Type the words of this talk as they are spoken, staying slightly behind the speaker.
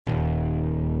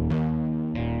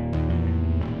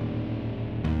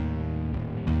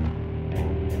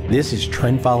This is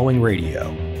Trend Following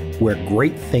Radio, where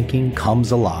great thinking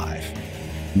comes alive.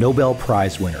 Nobel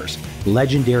Prize winners,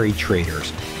 legendary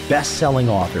traders, best-selling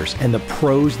authors, and the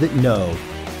pros that know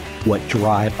what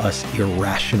drive us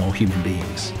irrational human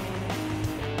beings.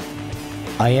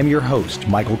 I am your host,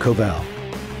 Michael Covel.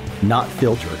 Not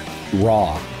filtered,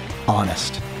 raw,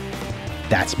 honest.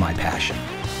 That's my passion.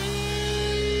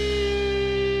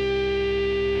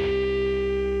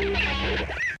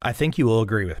 I think you will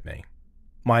agree with me.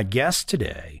 My guest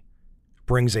today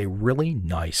brings a really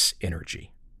nice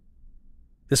energy.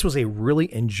 This was a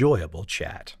really enjoyable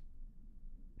chat.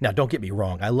 Now, don't get me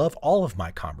wrong, I love all of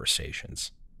my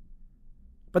conversations.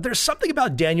 But there's something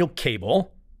about Daniel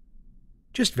Covel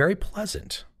just very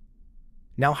pleasant.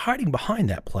 Now, hiding behind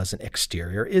that pleasant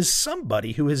exterior is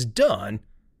somebody who has done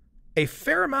a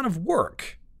fair amount of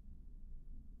work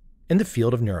in the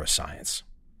field of neuroscience.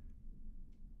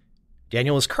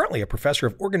 Daniel is currently a professor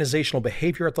of organizational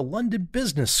behavior at the London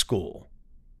Business School,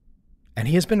 and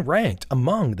he has been ranked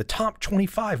among the top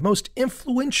 25 most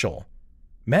influential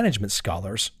management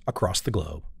scholars across the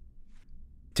globe.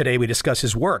 Today we discuss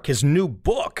his work, his new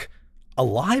book,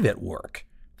 Alive at Work,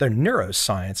 The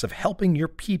Neuroscience of Helping Your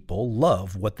People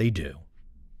Love What They Do.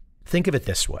 Think of it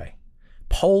this way.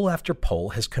 Poll after poll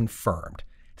has confirmed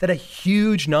that a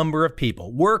huge number of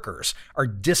people, workers, are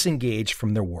disengaged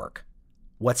from their work.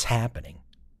 What's happening?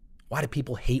 Why do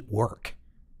people hate work?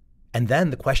 And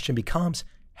then the question becomes,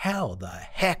 how the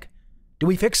heck do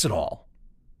we fix it all?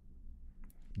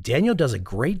 Daniel does a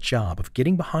great job of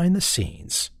getting behind the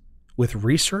scenes with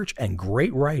research and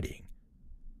great writing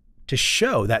to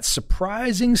show that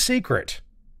surprising secret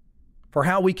for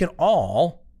how we can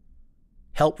all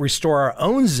help restore our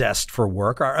own zest for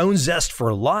work, our own zest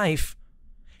for life,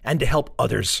 and to help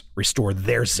others restore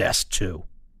their zest too.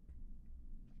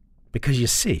 Because you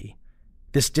see,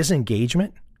 this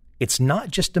disengagement, it's not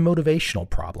just a motivational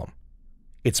problem.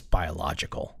 It's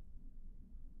biological.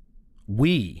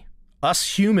 We,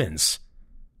 us humans,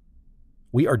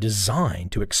 we are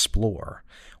designed to explore.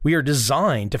 We are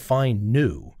designed to find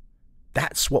new.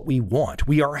 That's what we want.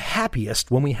 We are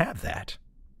happiest when we have that.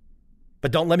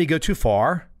 But don't let me go too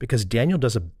far, because Daniel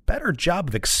does a better job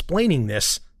of explaining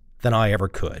this than I ever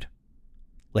could.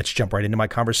 Let's jump right into my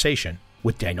conversation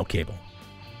with Daniel Covel.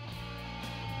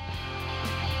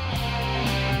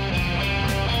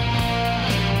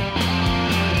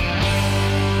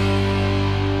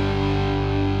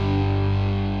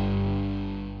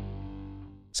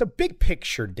 So big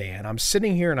picture, Dan, I'm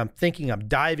sitting here and I'm thinking I'm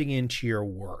diving into your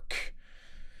work.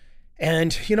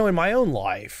 And, in my own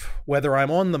life, whether I'm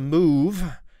on the move,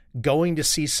 going to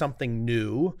see something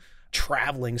new,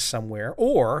 traveling somewhere,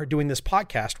 or doing this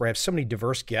podcast where I have so many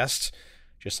diverse guests,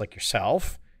 just like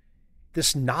yourself,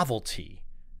 this novelty,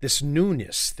 this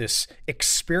newness, this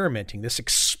experimenting, this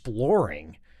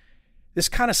exploring, this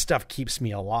kind of stuff keeps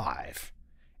me alive.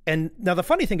 And now the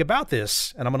funny thing about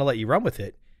this, and I'm going to let you run with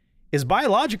it, is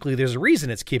biologically, there's a reason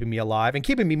it's keeping me alive and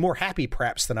keeping me more happy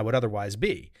perhaps than I would otherwise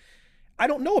be. I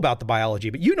don't know about the biology,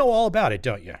 but you know all about it,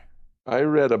 don't you? I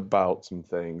read about some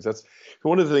things. That's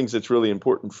one of the things that's really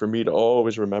important for me to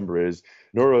always remember is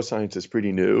neuroscience is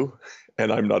pretty new, and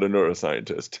I'm not a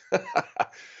neuroscientist.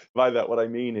 By that, what I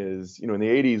mean is, in the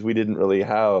 80s, we didn't really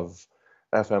have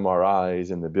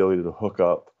fMRIs and the ability to hook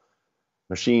up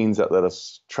machines that let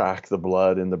us track the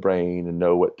blood in the brain and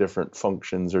know what different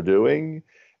functions are doing.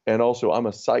 And also, I'm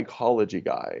a psychology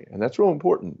guy, and that's real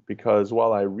important because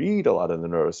while I read a lot of the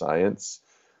neuroscience,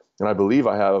 and I believe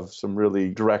I have some really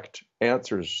direct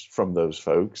answers from those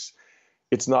folks,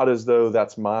 it's not as though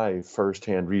that's my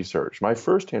firsthand research. My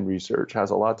firsthand research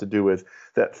has a lot to do with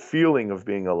that feeling of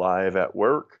being alive at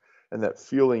work and that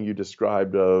feeling you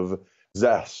described of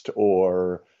zest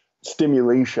or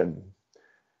stimulation,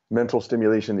 mental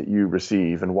stimulation that you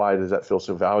receive, and why does that feel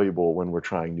so valuable when we're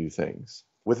trying new things.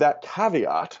 With that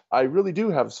caveat, I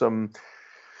do have some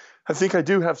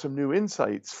new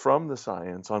insights from the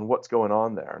science on what's going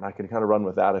on there, and I can kind of run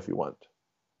with that if you want.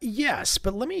 Yes,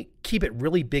 but let me keep it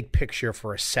really big picture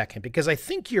for a second, because I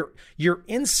think your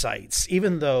insights,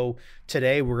 even though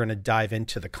today we're going to dive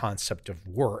into the concept of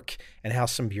work and how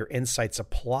some of your insights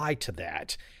apply to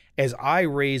that, as I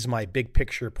raise my big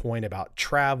picture point about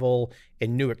travel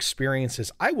and new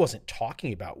experiences, I wasn't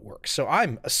talking about work. So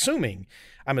I'm assuming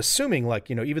like,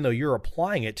 even though you're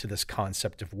applying it to this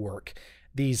concept of work,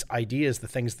 these ideas, the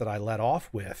things that I led off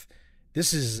with,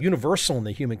 this is universal in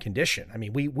the human condition. I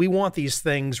mean, we want these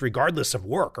things regardless of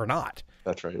work or not.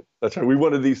 That's right. We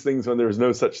wanted these things when there was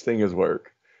no such thing as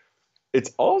work.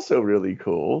 It's also really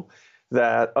cool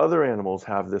that other animals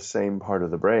have this same part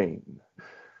of the brain.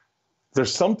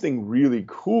 there's something really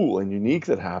cool and unique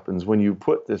that happens when you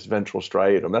put this ventral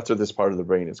striatum. That's what this part of the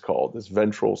brain is called, this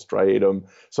ventral striatum.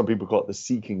 Some people call it the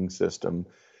seeking system.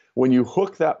 When you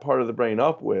hook that part of the brain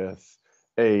up with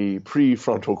a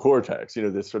prefrontal cortex,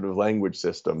 this sort of language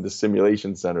system, this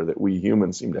simulation center that we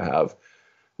humans seem to have,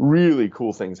 really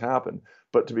cool things happen.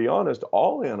 But to be honest,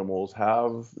 all animals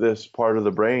have this part of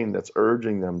the brain that's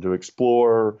urging them to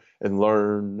explore and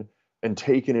learn and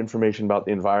take in information about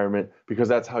the environment, because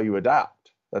that's how you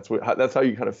adapt. That's how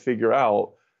you kind of figure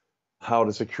out how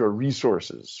to secure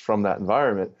resources from that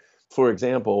environment. For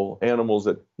example, animals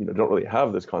that don't really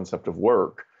have this concept of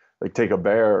work, like take a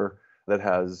bear that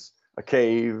has a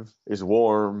cave, is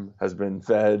warm, has been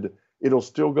fed, it'll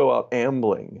still go out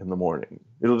ambling in the morning.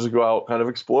 It'll just go out kind of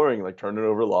exploring, like turning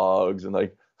over logs and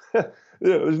like,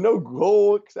 there's no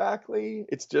goal exactly.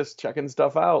 It's just checking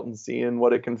stuff out and seeing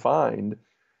what it can find.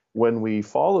 When we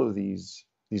follow these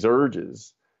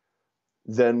urges,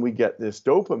 then we get this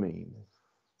dopamine.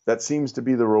 That seems to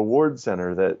be the reward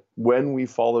center, that when we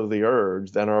follow the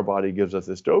urge, then our body gives us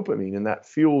this dopamine, and that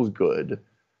feels good.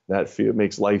 That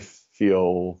makes life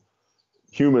feel,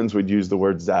 humans would use the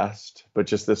word zest, but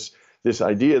just this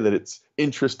idea that it's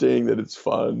interesting, that it's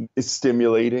fun, it's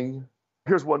stimulating.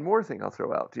 Here's one more thing I'll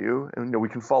throw out to you, and we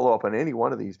can follow up on any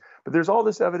one of these, but there's all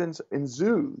this evidence in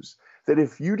zoos that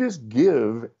if you just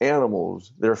give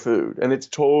animals their food, and it's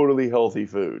totally healthy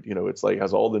food, it's like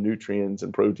has all the nutrients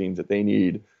and proteins that they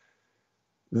need,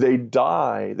 they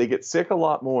get sick a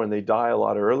lot more and they die a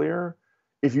lot earlier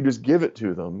if you just give it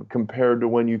to them compared to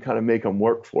when you kind of make them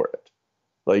work for it.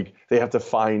 Like they have to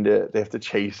find it, they have to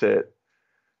chase it.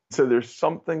 So there's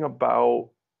something about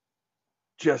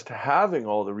just having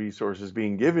all the resources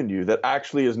being given to you that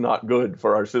actually is not good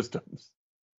for our systems.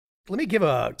 Let me give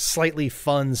a slightly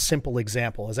fun, simple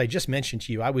example. As I just mentioned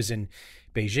to you, I was in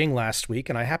Beijing last week,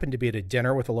 and I happened to be at a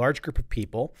dinner with a large group of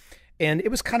people, and it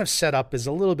was kind of set up as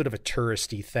a little bit of a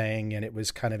touristy thing, and it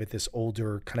was kind of at this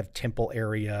older kind of temple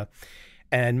area,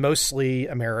 and mostly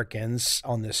Americans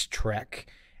on this trek.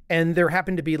 And there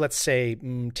happened to be, let's say,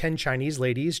 10 Chinese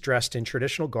ladies dressed in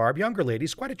traditional garb, younger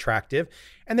ladies, quite attractive,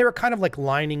 and they were kind of like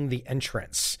lining the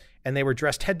entrance. And they were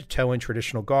dressed head to toe in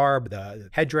traditional garb, the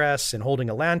headdress, and holding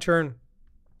a lantern.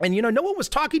 And, no one was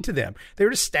talking to them. They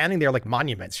were just standing there like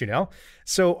monuments,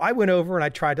 So I went over and I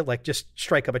tried to just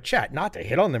strike up a chat, not to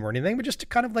hit on them or anything, but just to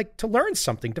kind of to learn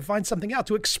something, to find something out,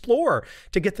 to explore,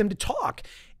 to get them to talk.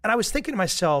 And I was thinking to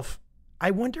myself, I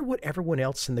wonder what everyone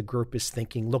else in the group is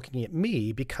thinking, looking at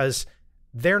me, because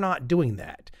they're not doing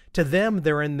that. To them,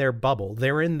 they're in their bubble.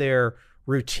 They're in their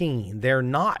routine. They're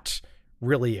not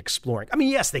really exploring. I mean,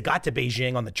 yes, they got to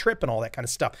Beijing on the trip and all that kind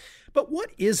of stuff. But what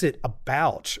is it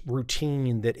about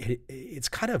routine that it's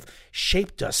kind of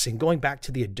shaped us? And going back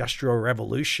to the Industrial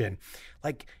Revolution,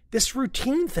 this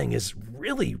routine thing is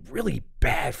really, really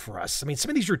bad for us. I mean,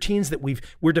 some of these routines that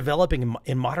we're developing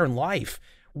in modern life,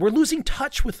 we're losing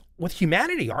touch with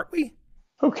humanity, aren't we?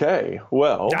 Okay,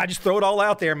 well. I just throw it all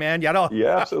out there, man.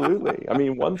 Yeah, absolutely. I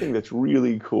mean, one thing that's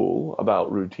really cool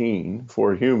about routine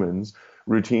for humans,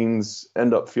 routines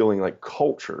end up feeling like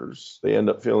cultures. They end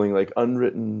up feeling like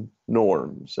unwritten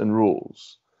norms and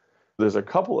rules. There's a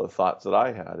couple of thoughts that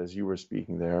I had as you were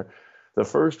speaking there. The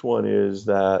first one is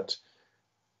that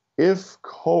if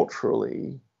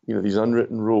culturally, these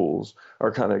unwritten rules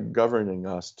are kind of governing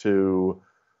us to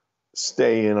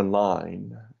stay in a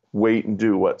line, wait and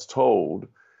do what's told,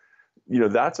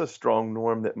 that's a strong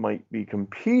norm that might be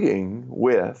competing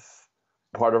with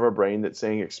part of our brain that's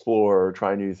saying explore or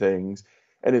try new things.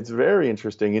 And it's very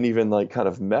interesting and even kind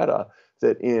of meta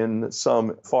that in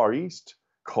some Far East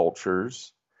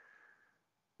cultures,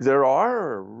 there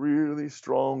are really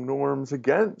strong norms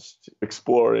against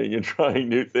exploring and trying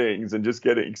new things and just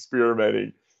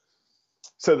experimenting.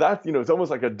 So that, it's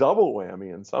almost like a double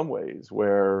whammy in some ways,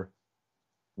 where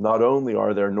not only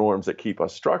are there norms that keep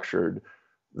us structured,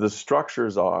 the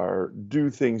structures are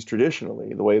do things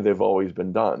traditionally, the way they've always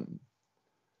been done.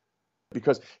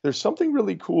 Because there's something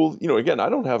really cool, again, I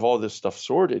don't have all this stuff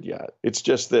sorted yet. It's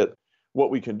just that what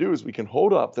we can do is we can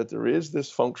hold up that there is this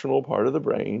functional part of the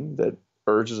brain that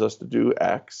urges us to do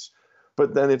X,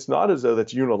 but then it's not as though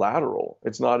that's unilateral.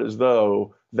 It's not as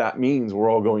though that means we're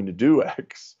all going to do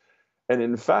X. And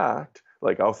in fact,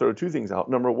 I'll throw two things out.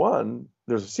 Number one,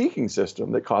 there's a seeking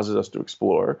system that causes us to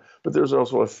explore, but there's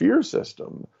also a fear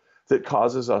system that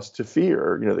causes us to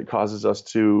fear, that causes us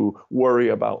to worry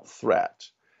about threat.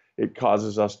 It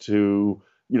causes us to,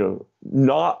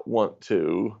 not want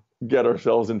to get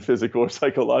ourselves in physical or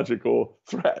psychological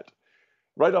threat.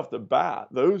 Right off the bat,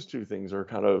 those two things are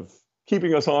kind of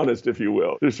keeping us honest, if you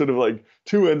will. There's sort of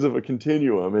two ends of a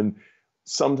continuum. And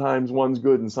sometimes one's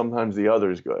good and sometimes the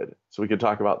other's good. So we could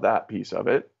talk about that piece of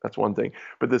it. That's one thing.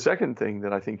 But the second thing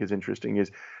that I think is interesting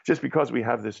is just because we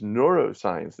have this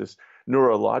neuroscience, this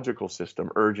neurological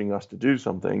system urging us to do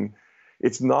something,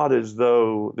 it's not as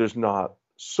though there's not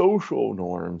social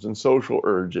norms and social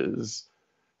urges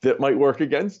that might work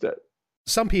against it.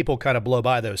 Some people kind of blow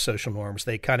by those social norms.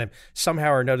 They kind of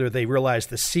somehow or another, they realize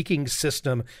the seeking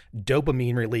system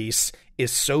dopamine release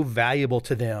is so valuable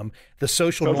to them. The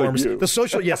social norms,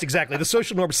 yes, exactly. The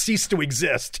social norms cease to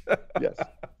exist. Yes.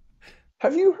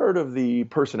 Have you heard of the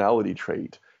personality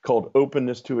trait called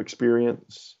openness to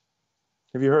experience?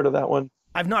 Have you heard of that one?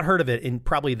 I've not heard of it in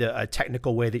probably the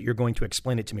technical way that you're going to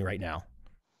explain it to me right now.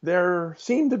 There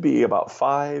seem to be about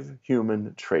 5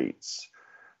 human traits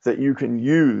that you can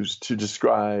use to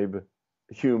describe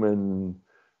human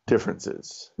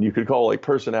differences. You could call like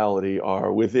personality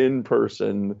or within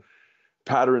person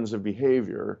patterns of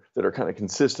behavior that are kind of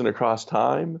consistent across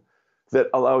time that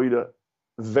allow you to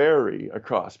vary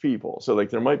across people. So like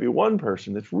there might be one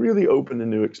person that's really open to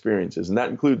new experiences, and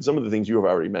that includes some of the things you have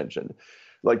already mentioned,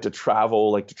 like to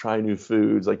travel, like to try new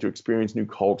foods, like to experience new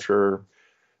culture.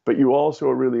 But you also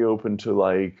are really open to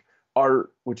like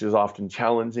art, which is often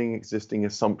challenging existing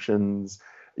assumptions.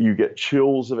 You get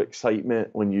chills of excitement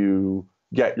when you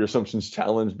get your assumptions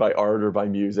challenged by art or by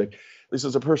music. This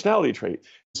is a personality trait.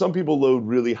 Some people load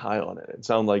really high on it. It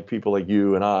sounds like people like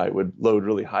you and I would load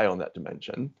really high on that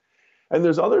dimension. And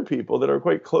there's other people that are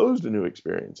quite closed to new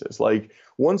experiences. Like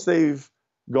once they've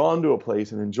gone to a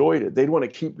place and enjoyed it, they'd want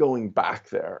to keep going back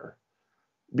there.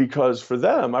 Because for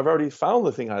them, I've already found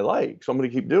the thing I like, so I'm going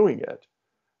to keep doing it.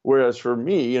 Whereas for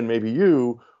me and maybe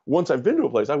you, once I've been to a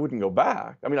place, I wouldn't go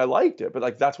back. I mean, I liked it, but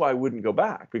like that's why I wouldn't go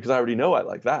back, because I already know I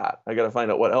like that. I got to find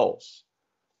out what else.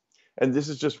 And this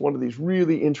is just one of these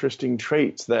really interesting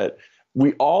traits that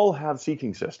we all have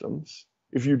seeking systems.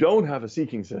 If you don't have a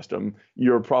seeking system,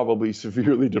 you're probably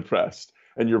severely depressed.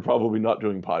 And you're probably not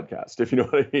doing podcasts, if you know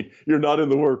what I mean. You're not in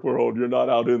the work world. You're not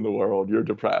out in the world. You're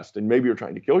depressed. And maybe you're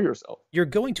trying to kill yourself. You're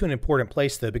going to an important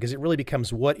place, though, because it really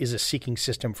becomes what is a seeking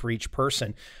system for each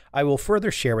person. I will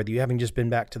further share with you, having just been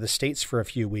back to the States for a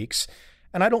few weeks,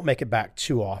 and I don't make it back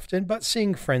too often, but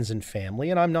seeing friends and family,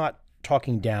 and I'm not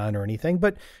talking down or anything,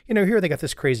 but, you know, here they got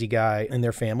this crazy guy in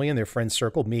their family and their friend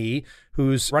circle, me,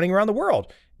 who's running around the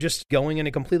world, just going in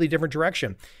a completely different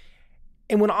direction.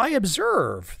 And when I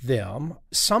observe them,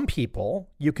 some people,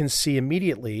 you can see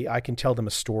immediately, I can tell them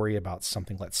a story about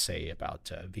something, let's say about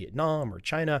Vietnam or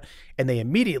China, and they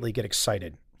immediately get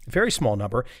excited. A very small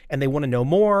number, and they want to know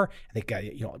more. And they got,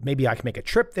 you know, maybe I can make a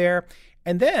trip there.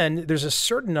 And then there's a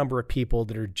certain number of people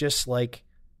that are just like,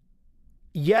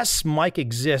 yes, Mike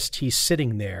exists, he's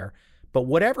sitting there, but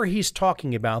whatever he's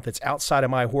talking about that's outside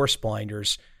of my horse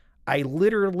blinders, I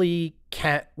literally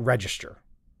can't register.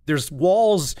 There's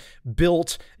walls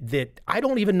built that I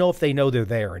don't even know if they know they're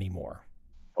there anymore.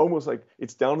 Almost like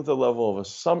it's down to the level of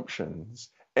assumptions.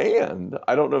 And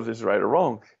I don't know if this is right or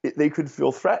wrong, they could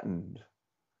feel threatened.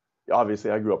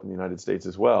 Obviously, I grew up in the United States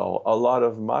as well. A lot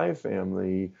of my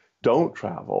family don't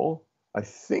travel. I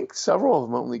think several of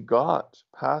them only got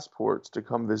passports to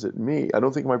come visit me. I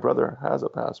don't think my brother has a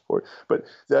passport. But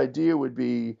the idea would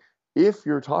be, if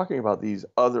you're talking about these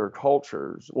other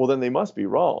cultures, well, then they must be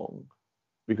wrong,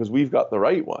 because we've got the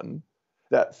right one.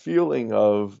 That feeling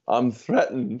of I'm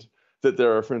threatened that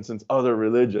there are, for instance, other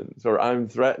religions, or I'm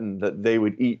threatened that they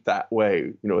would eat that way,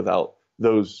 you know, without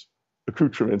those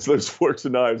accoutrements, those forks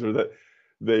and knives, or that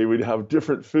they would have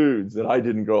different foods that I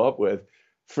didn't grow up with.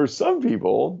 For some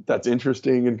people, that's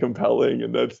interesting and compelling,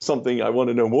 and that's something I want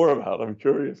to know more about. I'm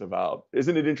curious about.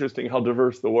 Isn't it interesting how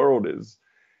diverse the world is?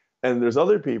 And there's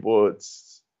other people,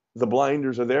 it's the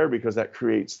blinders are there because that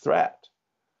creates threat.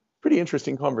 Pretty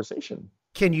interesting conversation.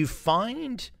 Can you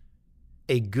find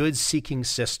a good seeking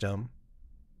system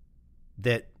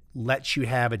that lets you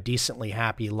have a decently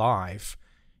happy life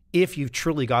if you've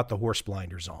truly got the horse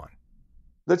blinders on?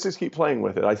 Let's just keep playing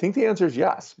with it. I think the answer is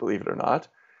yes, believe it or not,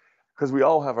 because we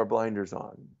all have our blinders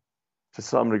on to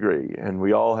some degree, and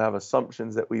we all have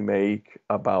assumptions that we make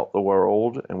about the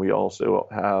world, and we also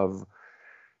have,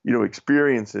 you know,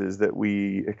 experiences that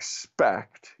we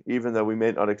expect, even though we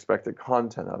may not expect the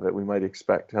content of it. We might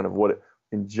expect kind of what it,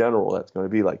 in general that's going to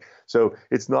be like. So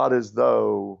it's not as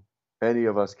though any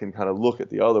of us can kind of look at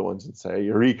the other ones and say,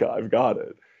 Eureka, I've got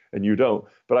it, and you don't.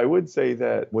 But I would say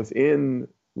that within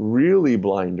really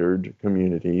blindered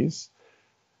communities,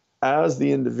 as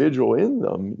the individual in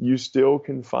them, you still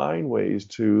can find ways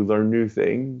to learn new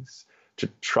things, to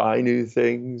try new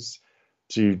things,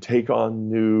 to take on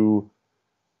new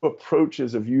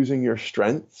approaches of using your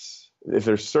strengths If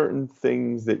there's certain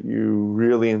things that you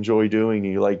really enjoy doing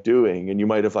and you like doing, and you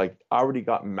might have like already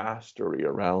got mastery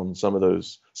around some of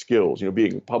those skills,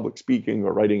 being public speaking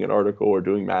or writing an article or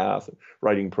doing math,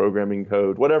 writing programming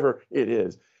code, whatever it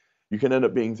is, you can end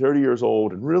up being 30 years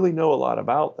old and really know a lot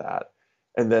about that.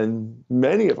 And then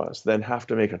many of us then have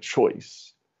to make a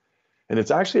choice. And it's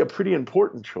actually a pretty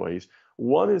important choice.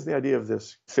 One is the idea of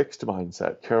this fixed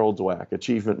mindset, Carol Dweck,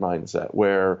 achievement mindset,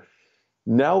 where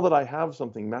now that I have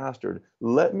something mastered,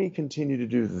 let me continue to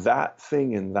do that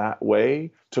thing in that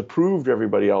way to prove to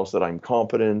everybody else that I'm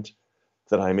competent,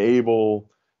 that I'm able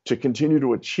to continue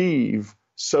to achieve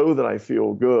so that I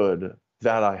feel good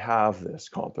that I have this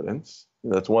competence.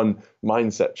 That's one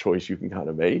mindset choice you can kind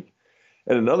of make.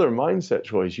 And another mindset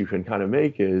choice you can kind of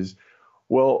make is,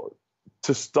 well,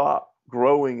 to stop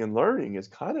growing and learning is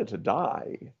kind of to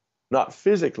die. Not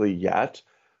physically yet,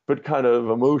 but kind of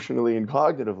emotionally and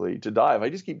cognitively to die. If I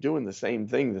just keep doing the same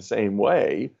thing the same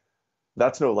way,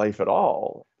 that's no life at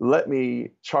all. Let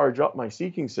me charge up my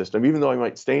seeking system, even though I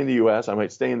might stay in the US, I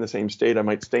might stay in the same state, I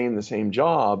might stay in the same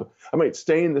job, I might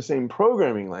stay in the same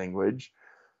programming language,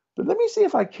 but let me see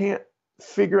if I can't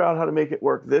figure out how to make it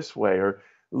work this way, or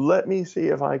let me see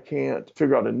if I can't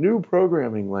figure out a new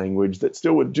programming language that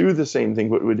still would do the same thing,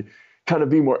 but would kind of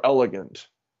be more elegant.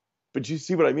 But you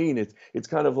see what I mean? It's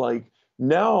kind of like,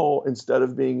 now, instead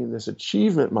of being in this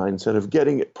achievement mindset of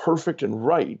getting it perfect and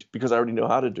right, because I already know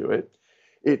how to do it,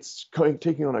 it's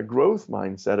taking on a growth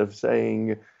mindset of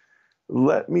saying,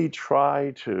 let me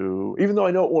try to, even though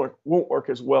I know it won't work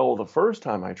as well the first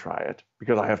time I try it,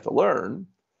 because I have to learn,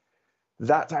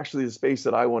 that's actually the space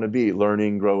that I want to be,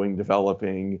 learning, growing,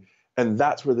 developing. And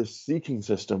that's where the seeking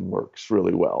system works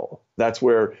really well. That's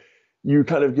where you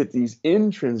kind of get these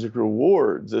intrinsic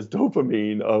rewards as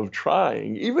dopamine of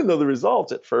trying, even though the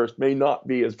results at first may not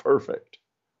be as perfect.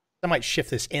 I might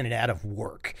shift this in and out of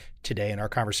work today in our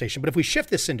conversation, but if we shift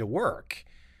this into work,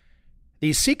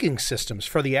 these seeking systems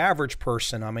for the average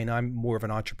person, I mean, I'm more of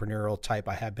an entrepreneurial type.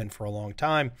 I have been for a long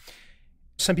time.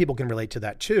 Some people can relate to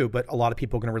that too, but a lot of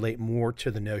people are going to relate more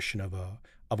to the notion of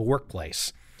a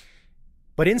workplace.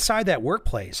 But inside that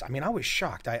workplace, I mean, I was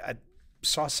shocked. I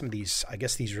saw some of these, I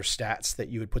guess these are stats that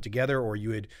you had put together or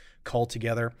you had called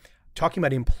together, talking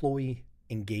about employee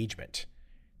engagement,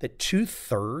 that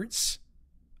 2/3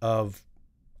 of,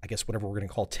 I guess, whatever we're going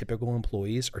to call typical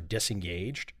employees are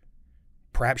disengaged.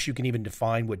 Perhaps you can even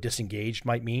define what disengaged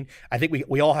might mean. I think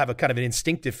we all have a kind of an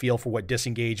instinctive feel for what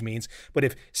disengaged means, but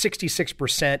if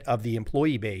 66% of the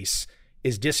employee base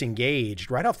is disengaged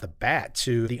right off the bat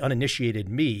to the uninitiated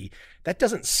me, that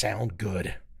doesn't sound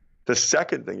good. The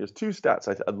second thing, there's two stats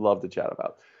I'd love to chat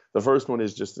about. The first one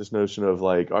is just this notion of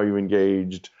like, are you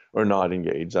engaged or not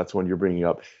engaged? That's one you're bringing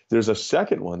up. There's a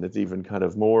second one that's even kind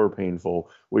of more painful,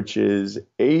 which is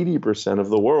 80% of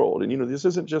the world. And, this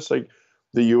isn't just like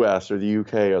the US or the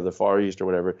UK or the Far East or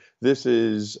whatever. This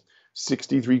is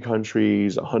 63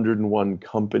 countries, 101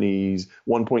 companies,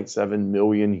 1.7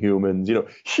 million humans,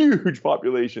 huge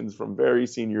populations from very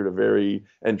senior to very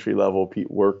entry level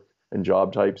work and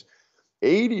job types.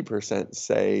 80%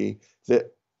 say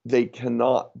that they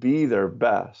cannot be their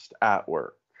best at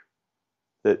work,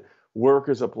 that work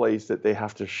is a place that they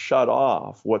have to shut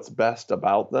off what's best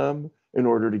about them in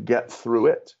order to get through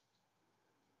it.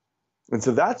 And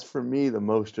so that's, for me, the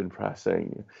most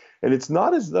impressing. And it's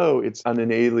not as though it's an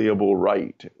inalienable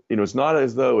right. It's not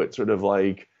as though it's sort of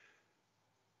like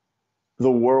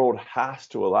the world has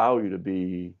to allow you to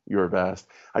be your best.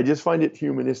 I just find it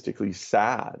humanistically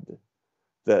sad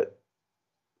that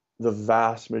the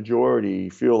vast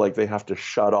majority feel like they have to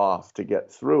shut off to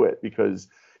get through it, because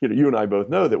you and I both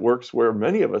know that work's where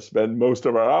many of us spend most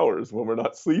of our hours when we're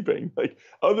not sleeping. Like,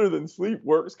 other than sleep,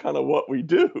 work's kind of what we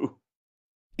do.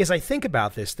 As I think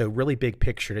about this, though, really big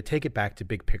picture, to take it back to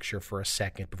big picture for a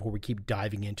second before we keep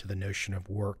diving into the notion of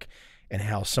work and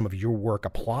how some of your work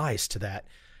applies to that,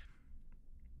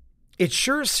 it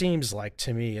sure seems like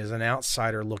to me, as an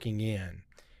outsider looking in,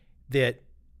 that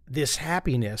this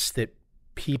happiness that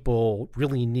people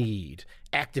really need,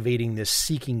 activating this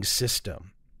seeking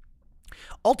system,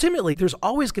 ultimately, there's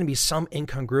always going to be some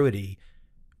incongruity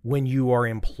when you are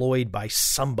employed by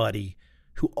somebody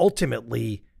who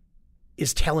ultimately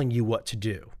is telling you what to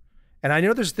do. And I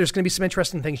know there's going to be some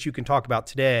interesting things you can talk about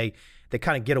today that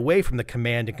kind of get away from the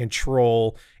command and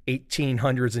control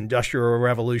 1800s industrial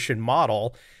revolution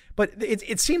model. But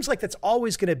it seems like that's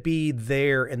always going to be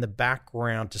there in the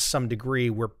background to some degree,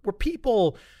 where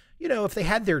people, if they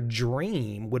had their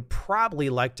dream, would probably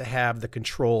like to have the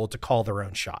control to call their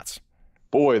own shots.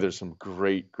 Boy, there's some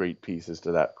great, great pieces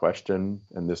to that question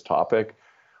and this topic.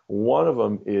 One of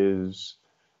them is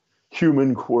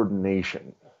human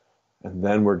coordination. And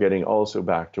then we're getting also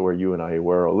back to where you and I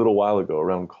were a little while ago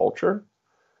around culture.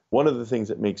 One of the things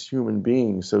that makes human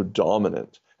beings so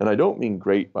dominant, and I don't mean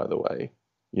great, by the way,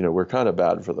 we're kind of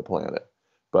bad for the planet,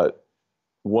 but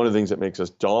one of the things that makes us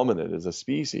dominant as a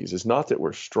species is not that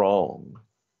we're strong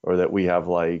or that we have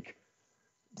like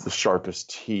the sharpest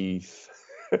teeth.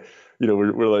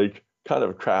 We're like kind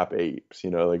of crap apes,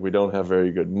 like we don't have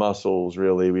very good muscles,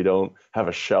 really. We don't have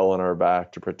a shell on our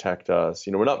back to protect us.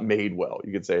 We're not made well.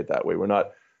 You could say it that way. We're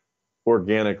not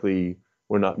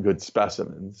good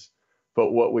specimens.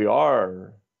 But what we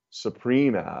are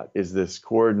supreme at is this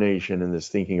coordination and this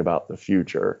thinking about the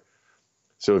future.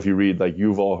 So if you read, like,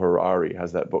 Yuval Harari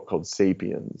has that book called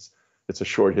Sapiens. It's a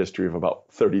short history of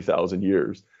about 30,000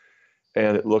 years.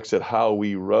 And it looks at how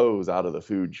we rose out of the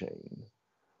food chain.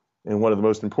 And one of the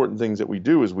most important things that we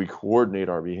do is we coordinate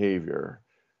our behavior.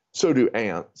 So do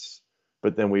ants,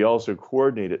 but then we also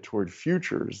coordinate it toward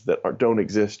futures that don't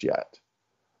exist yet.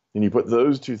 And you put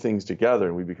those two things together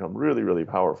and we become really, really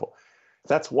powerful.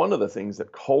 That's one of the things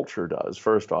that culture does,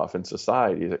 first off, in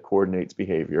society, is it coordinates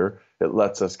behavior. It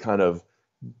lets us kind of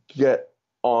get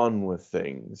on with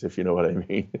things, if you know what I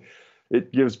mean.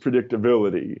 It gives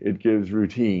predictability. It gives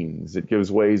routines. It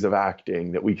gives ways of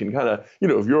acting that we can kind of,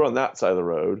 if you're on that side of the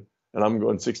road and I'm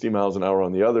going 60 miles an hour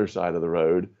on the other side of the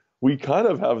road, we kind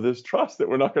of have this trust that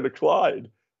we're not going to collide.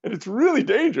 And it's really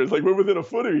dangerous. Like, we're within a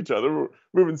foot of each other. We're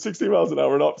moving 60 miles an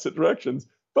hour in opposite directions,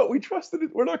 but we trust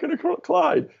that we're not going to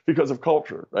collide because of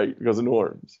culture, right? Because of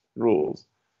norms, rules.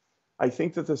 I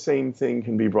think that the same thing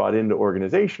can be brought into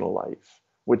organizational life,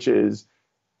 which is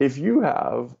if you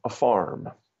have a farm,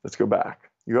 let's go back.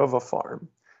 You have a farm.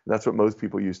 That's what most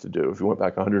people used to do. If you went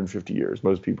back 150 years,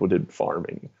 most people did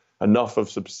farming, enough of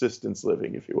subsistence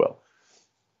living, if you will.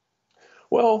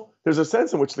 Well, there's a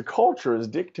sense in which the culture is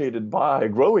dictated by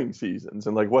growing seasons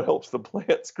and like what helps the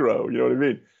plants grow, you know what I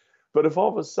mean? But if all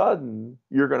of a sudden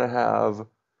you're going to have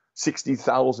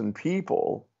 60,000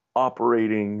 people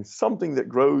operating something that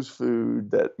grows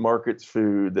food, that markets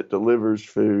food, that delivers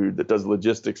food, that does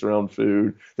logistics around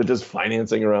food, that does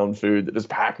financing around food, that does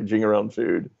packaging around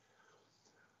food,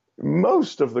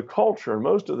 most of the culture,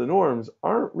 most of the norms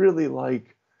aren't really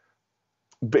like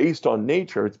based on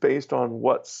nature. It's based on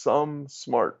what some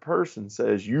smart person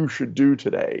says you should do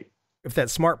today. If that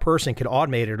smart person could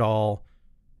automate it all,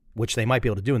 which they might be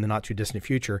able to do in the not too distant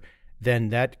future, then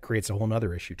that creates a whole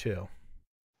nother issue too.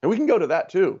 And we can go to that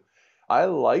too. I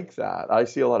like that. I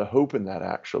see a lot of hope in that,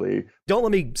 actually. Don't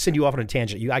let me send you off on a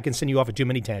tangent. I can send you off on too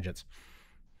many tangents.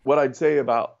 What I'd say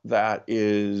about that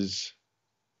is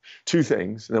two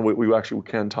things. And then we actually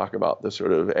can talk about the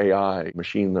sort of AI,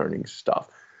 machine learning stuff.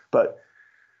 But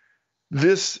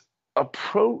this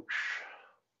approach,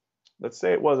 let's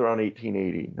say it was around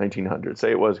 1880, 1900,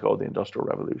 say it was called the Industrial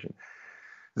Revolution.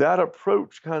 That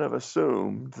approach kind of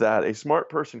assumed that a smart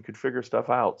person could figure stuff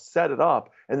out, set it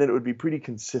up, and then it would be pretty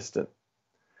consistent.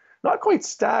 Not quite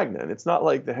stagnant. It's not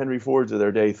like the Henry Fords of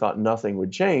their day thought nothing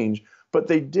would change, but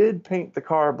they did paint the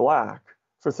car black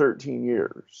for 13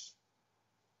 years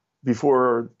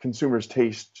before consumers'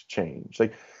 taste changed.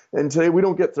 And today we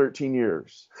don't get 13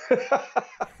 years.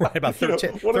 Right, about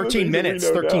 13 minutes,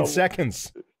 13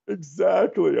 seconds.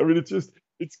 Exactly. I mean,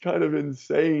 it's kind of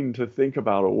insane to think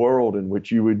about a world in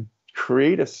which you would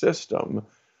create a system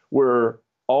where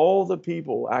all the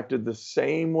people acted the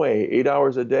same way 8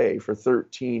 hours a day for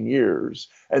 13 years.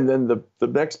 And then the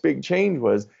next big change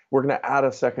was we're going to add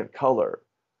a second color.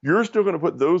 You're still going to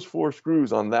put those 4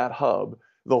 screws on that hub.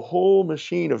 The whole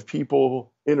machine of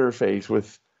people interface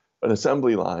with an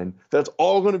assembly line. That's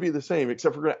all going to be the same,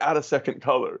 except we're going to add a second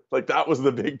color. Like, that was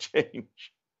the big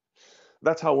change.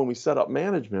 That's how when we set up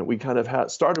management, we kind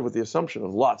of started with the assumption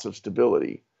of lots of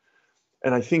stability.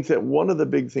 And I think that one of the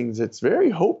big things that's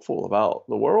very hopeful about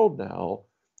the world now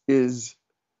is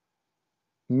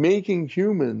making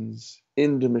humans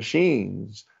into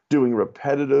machines doing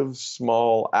repetitive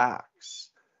small acts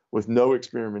with no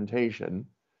experimentation.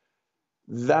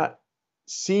 That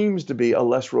seems to be a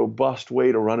less robust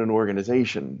way to run an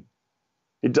organization.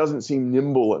 It doesn't seem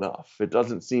nimble enough. It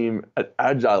doesn't seem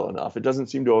agile enough. It doesn't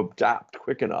seem to adapt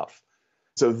quick enough.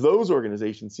 So those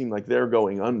organizations seem like they're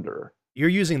going under. You're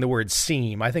using the word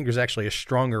seem. I think there's actually a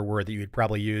stronger word that you would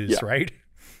probably use, right?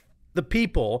 The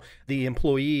people, the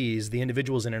employees, the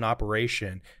individuals in an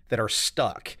operation that are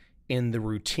stuck in the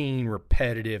routine,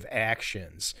 repetitive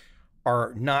actions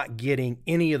are not getting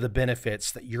any of the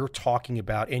benefits that you're talking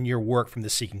about in your work from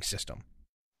the seeking system.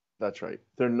 That's right.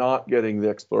 They're not getting the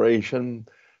exploration,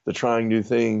 the trying new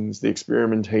things, the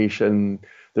experimentation.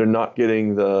 They're not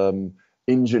getting the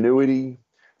ingenuity.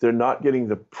 They're not getting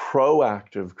the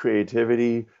proactive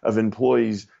creativity of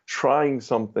employees trying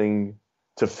something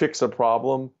to fix a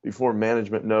problem before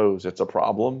management knows it's a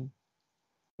problem,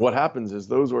 what happens is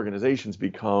those organizations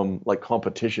become like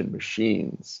competition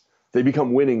machines. They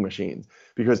become winning machines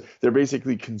because they're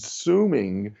basically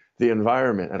consuming the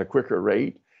environment at a quicker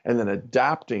rate and then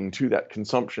adapting to that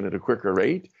consumption at a quicker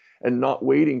rate and not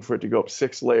waiting for it to go up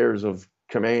 6 layers of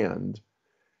command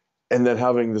and then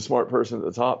having the smart person at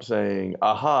the top saying,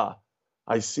 aha,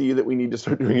 I see that we need to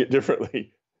start doing it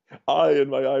differently. I in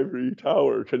my ivory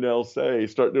tower can now say,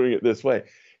 start doing it this way.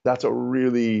 That's a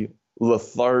really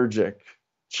lethargic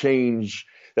change.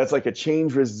 That's like a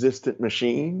change resistant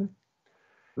machine.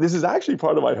 This is actually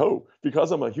part of my hope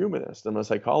because I'm a humanist, I'm a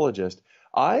psychologist.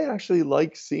 I actually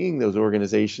like seeing those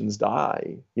organizations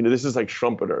die. This is like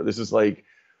Schumpeter. This is like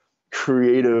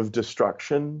creative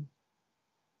destruction,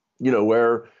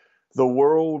 where the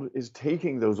world is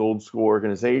taking those old school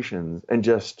organizations and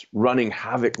just running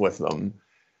havoc with them.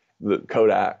 The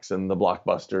Kodaks and the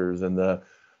Blockbusters and the,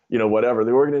 whatever,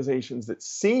 the organizations that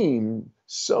seem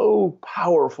so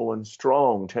powerful and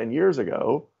strong 10 years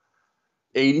ago,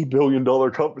 $80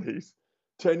 billion companies,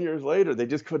 10 years later, they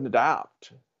just couldn't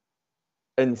adapt.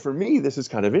 And for me, this is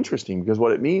kind of interesting because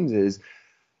what it means is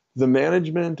the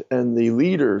management and the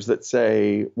leaders that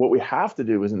say what we have to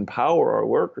do is empower our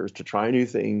workers to try new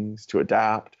things, to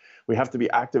adapt. We have to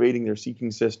be activating their seeking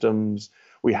systems.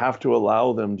 We have to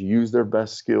allow them to use their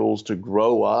best skills to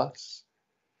grow us.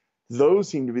 Those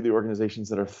seem to be the organizations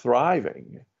that are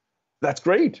thriving. That's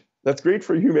great. That's great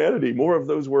for humanity. More of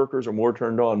those workers are more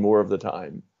turned on more of the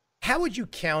time. How would you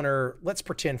counter, let's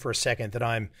pretend for a second that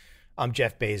I'm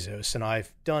Jeff Bezos and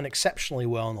I've done exceptionally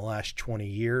well in the last 20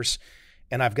 years.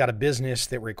 And I've got a business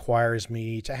that requires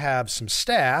me to have some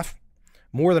staff,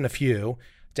 more than a few,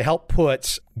 to help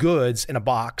put goods in a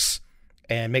box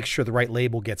and make sure the right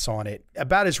label gets on it.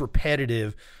 About as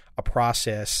repetitive a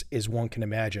process as one can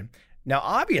imagine. Now,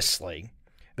 obviously,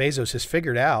 Bezos has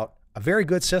figured out a very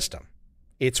good system.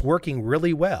 It's working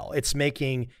really well. It's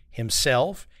making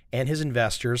himself and his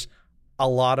investors a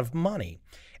lot of money.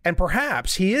 And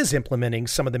perhaps he is implementing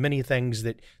some of the many things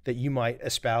that you might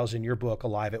espouse in your book,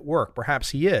 Alive at Work. Perhaps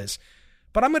he is.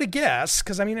 But I'm going to guess,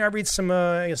 because I read some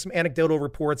anecdotal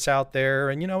reports out there,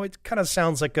 and it kind of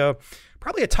sounds like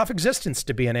probably a tough existence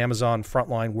to be an Amazon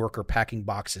frontline worker packing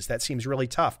boxes. That seems really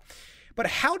tough. But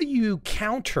how do you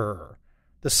counter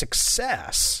the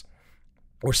success?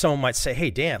 Or someone might say,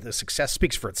 hey, Dan, the success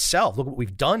speaks for itself. Look what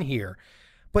we've done here.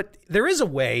 But there is a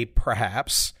way,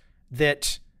 perhaps,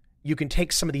 that you can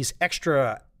take some of these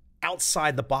extra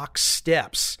outside the box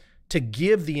steps to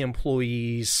give the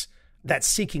employees that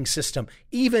seeking system,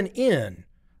 even in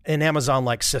an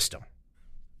Amazon-like system.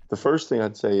 The first thing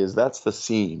I'd say is that's the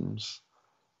seams.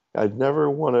 I'd never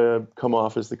want to come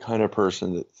off as the kind of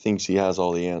person that thinks he has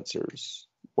all the answers.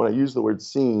 When I use the word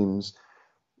seams,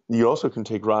 you also can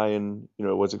take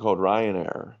what's it called,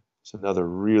 Ryanair. It's another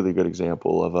really good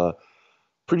example of a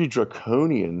pretty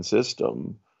draconian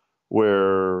system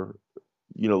where,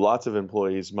 lots of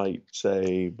employees might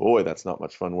say, boy, that's not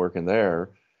much fun working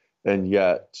there. And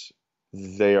yet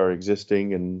they are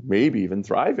existing and maybe even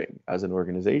thriving as an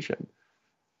organization.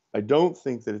 I don't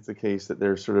think that it's the case that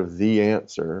there's sort of the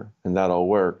answer and that all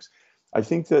works. I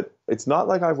think that it's not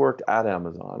like I've worked at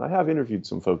Amazon. I have interviewed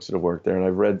some folks that have worked there and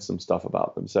I've read some stuff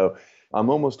about them. So I'm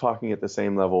almost talking at the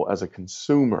same level as a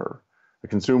consumer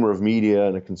of media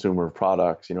and a consumer of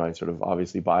products. I sort of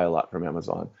obviously buy a lot from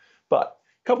Amazon. But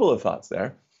a couple of thoughts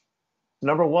there.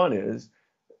 Number one is,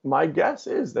 my guess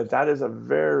is that is a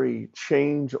very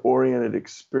change-oriented,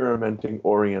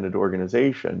 experimenting-oriented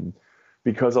organization,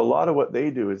 because a lot of what they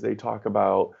do is they talk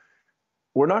about,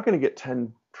 we're not going to get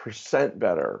 10%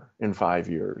 better in 5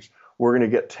 years. We're going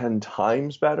to get 10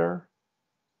 times better.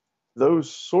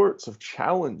 Those sorts of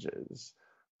challenges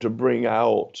to bring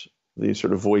out these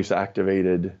sort of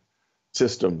voice-activated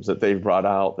systems that they've brought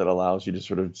out that allows you to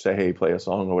sort of say, hey, play a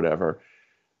song or whatever.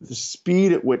 The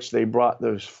speed at which they brought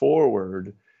those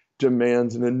forward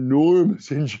demands an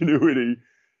enormous ingenuity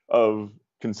of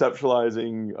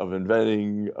conceptualizing, of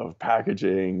inventing, of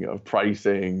packaging, of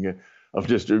pricing, of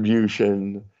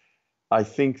distribution. I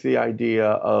think the idea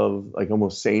of like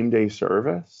almost same-day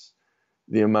service,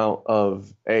 the amount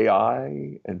of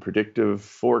AI and predictive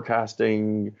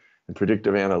forecasting and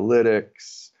predictive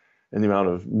analytics, and the amount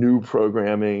of new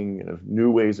programming and of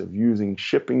new ways of using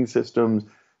shipping systems,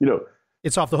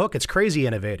 It's off the hook. It's crazy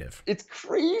innovative. It's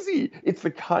crazy. It's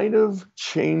the kind of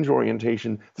change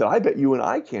orientation that I bet you and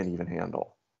I can't even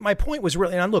handle. My point was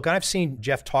really, and look, I've seen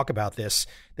Jeff talk about this,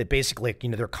 that basically,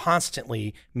 they're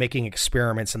constantly making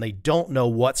experiments and they don't know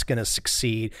what's going to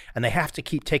succeed and they have to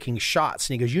keep taking shots.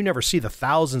 And he goes, you never see the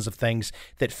thousands of things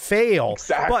that fail.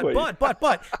 Exactly.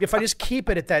 But if I just keep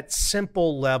it at that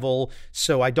simple level,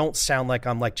 so I don't sound like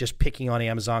I'm like just picking on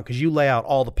Amazon, because you lay out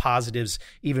all the positives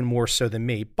even more so than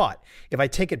me. But if I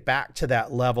take it back to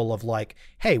that level of like,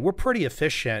 hey, we're pretty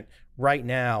efficient right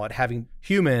now at having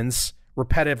humans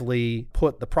repetitively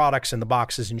put the products in the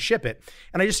boxes and ship it.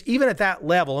 And I just, even at that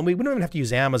level, and we don't even have to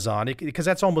use Amazon, because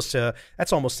that's almost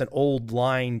an old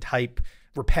line type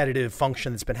repetitive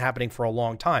function that's been happening for a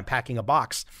long time, packing a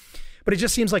box. But it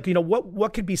just seems like,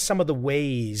 what could be some of the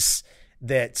ways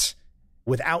that,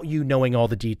 without you knowing all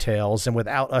the details and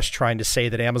without us trying to say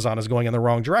that Amazon is going in the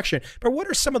wrong direction, but what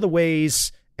are some of the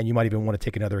ways, and you might even want to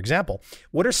take another example,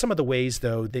 what are some of the ways,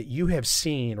 though, that you have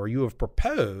seen or you have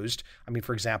proposed? I mean,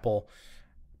 for example,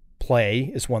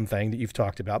 play is one thing that you've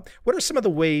talked about. What are some of the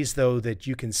ways, though, that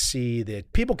you can see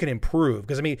that people can improve?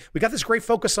 Because, I mean, we got this great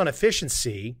focus on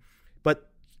efficiency, but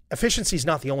efficiency is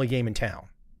not the only game in town.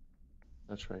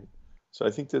 That's right. So I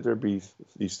think that there'd be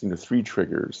these three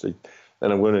triggers.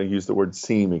 And I'm going to use the word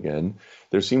seem again.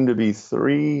 There seem to be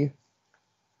three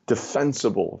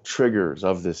defensible triggers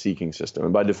of the seeking system.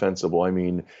 And by defensible, I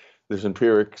mean there's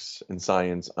empirics and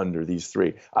science under these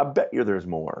three. I bet you there's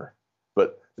more.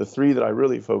 But the three that I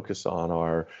really focus on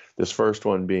are, this first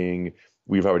one being,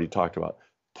 we've already talked about,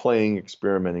 playing,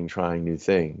 experimenting, trying new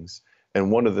things.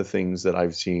 And one of the things that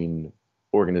I've seen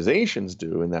organizations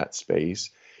do in that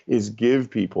space is give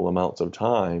people amounts of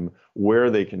time where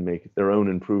they can make their own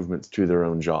improvements to their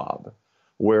own job,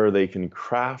 where they can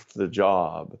craft the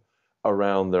job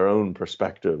around their own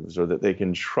perspectives, or that they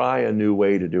can try a new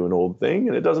way to do an old thing.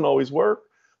 And it doesn't always work,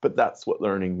 but that's what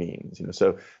learning means.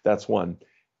 So that's one.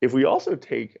 If we also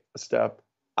take a step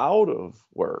out of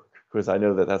work, because I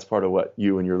know that that's part of what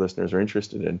you and your listeners are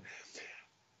interested in,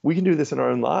 we can do this in our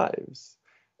own lives.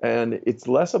 And it's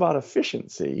less about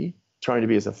efficiency, trying to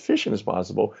be as efficient as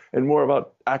possible, and more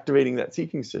about activating that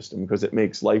seeking system, because it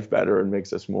makes life better and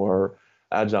makes us more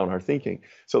agile in our thinking.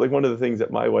 So like one of the things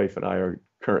that my wife and I are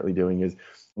currently doing is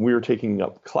we're taking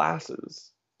up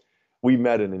classes. We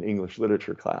met in an English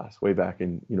literature class way back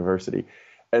in university.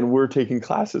 And we're taking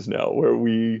classes now where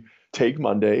we take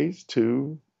Mondays,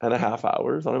 2.5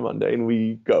 hours on a Monday, and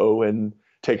we go and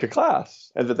take a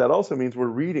class. And that also means we're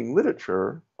reading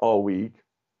literature all week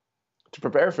to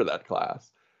prepare for that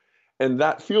class. And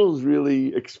that feels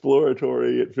really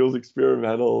exploratory. It feels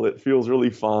experimental. It feels really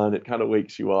fun. It kind of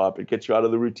wakes you up. It gets you out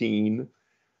of the routine.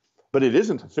 But it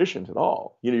isn't efficient at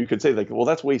all. You could say, like, well,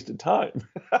 that's wasted time.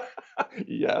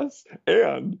 Yes.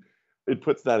 And it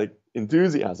puts that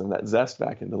enthusiasm, that zest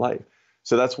back into life.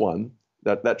 So that's one,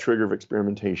 that trigger of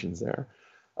experimentation's there.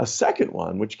 A second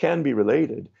one, which can be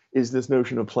related, is this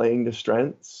notion of playing to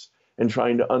strengths and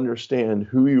trying to understand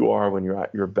who you are when you're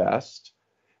at your best,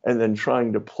 and then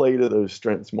trying to play to those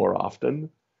strengths more often.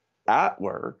 At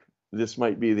work, this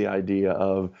might be the idea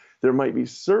of, there might be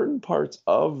certain parts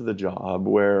of the job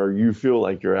where you feel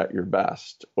like you're at your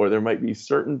best, or there might be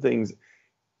certain things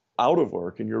out of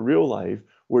work in your real life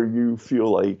where you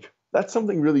feel like that's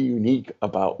something really unique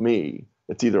about me.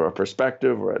 It's either a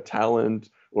perspective or a talent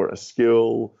or a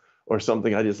skill or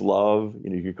something I just love.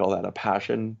 You could call that a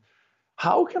passion.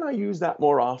 How can I use that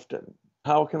more often?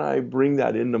 How can I bring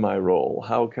that into my role?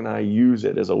 How can I use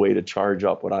it as a way to charge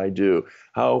up what I do?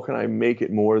 How can I make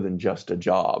it more than just a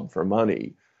job for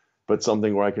money, but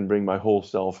something where I can bring my whole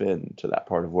self into that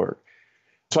part of work?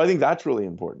 So I think that's really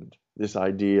important, this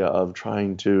idea of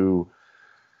trying to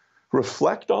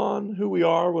reflect on who we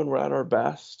are when we're at our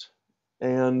best,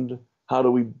 and how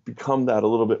do we become that a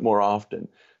little bit more often.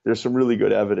 There's some really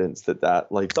good evidence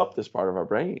that lights up this part of our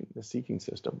brain, the seeking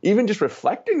system. Even just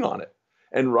reflecting on it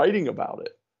and writing about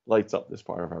it lights up this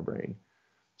part of our brain.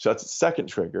 So that's the second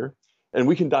trigger. And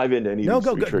we can dive into any of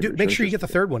these three triggers. Make sure you get the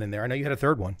third one in there. I know you had a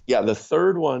third one. Yeah, the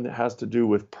third one has to do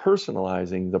with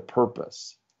personalizing the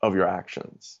purpose of your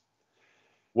actions.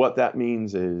 What that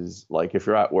means is, like, if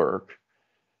you're at work,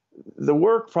 the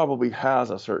work probably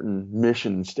has a certain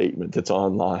mission statement that's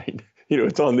online.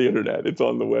 It's on the internet, it's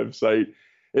on the website,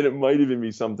 and it might even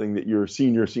be something that your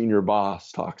senior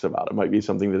boss talks about. It might be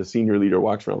something that a senior leader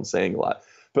walks around saying a lot.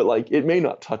 But it may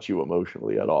not touch you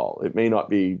emotionally at all. It may not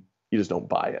be, you just don't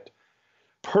buy it.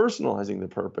 Personalizing the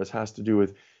purpose has to do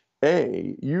with,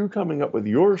 A, you coming up with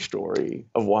your story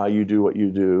of why you do what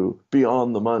you do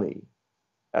beyond the money.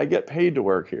 I get paid to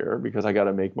work here because I got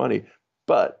to make money.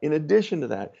 But in addition to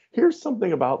that, here's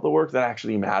something about the work that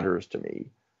actually matters to me.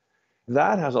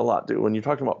 That has a lot to do. When you're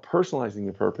talking about personalizing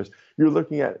your purpose, you're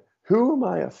looking at who am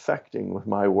I affecting with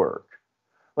my work?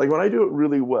 Like when I do it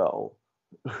really well,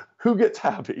 who gets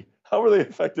happy? How are they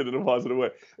affected in a positive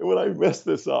way? And when I mess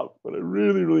this up, when I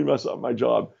really, really mess up my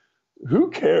job, who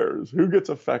cares? Who gets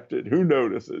affected? Who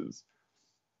notices?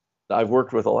 I've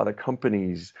worked with a lot of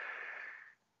companies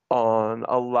on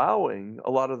allowing a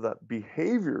lot of the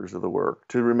behaviors of the work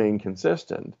to remain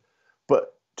consistent,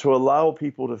 but to allow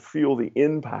people to feel the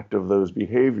impact of those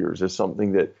behaviors is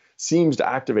something that seems to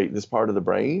activate this part of the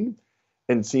brain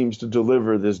and seems to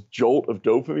deliver this jolt of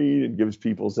dopamine and gives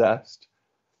people zest.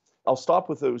 I'll stop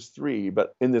with those three,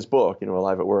 but in this book,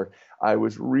 Alive at Work, I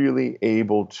was really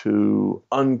able to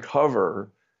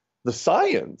uncover the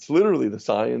science, literally the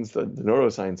science, the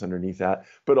neuroscience underneath that,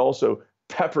 but also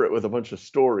pepper it with a bunch of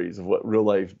stories of what real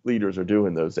life leaders are doing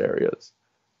in those areas.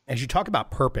 As you talk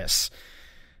about purpose,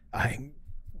 I'm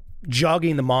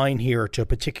jogging the mind here to a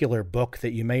particular book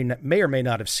that you may or may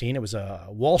not have seen. It was a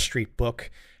Wall Street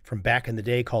book from back in the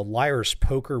day called Liar's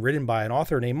Poker, written by an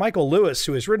author named Michael Lewis,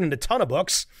 who has written a ton of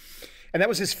books. And that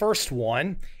was his first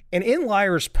one. And in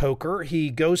Liar's Poker, he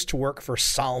goes to work for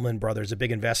Salomon Brothers, a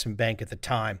big investment bank at the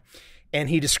time. And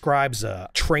he describes a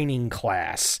training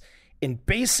class. And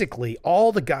basically,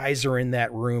 all the guys are in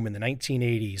that room in the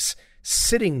 1980s,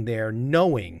 sitting there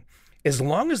knowing as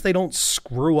long as they don't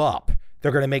screw up,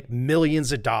 they're going to make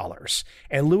millions of dollars.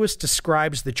 And Lewis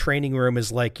describes the training room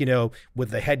as like,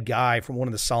 with the head guy from one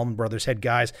of the Salomon Brothers head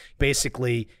guys,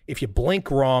 basically, if you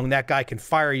blink wrong, that guy can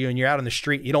fire you and you're out on the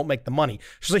street, you don't make the money.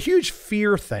 There's a huge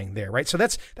fear thing there, right? So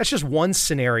that's just one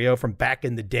scenario from back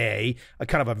in the day, a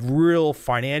kind of a real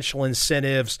financial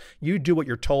incentives. You do what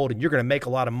you're told and you're going to make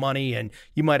a lot of money. And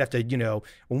you might have to,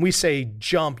 when we say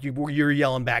jump, you're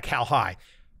yelling back how high.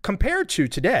 Compared to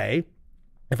today,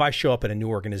 if I show up at a new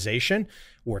organization,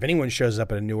 or if anyone shows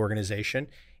up at a new organization,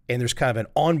 and there's kind of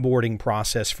an onboarding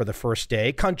process for the first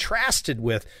day, contrasted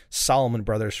with Salomon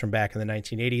Brothers from back in the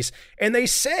 1980s, and they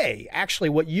say, actually,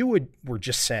 what you were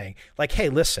just saying, like, hey,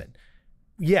 listen,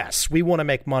 yes, we want to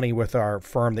make money with our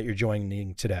firm that you're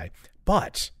joining today,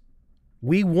 but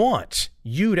we want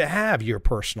you to have your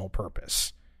personal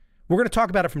purpose. We're going to talk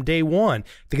about it from day one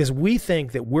because we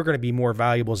think that we're going to be more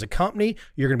valuable as a company.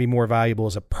 You're going to be more valuable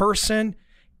as a person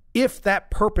if that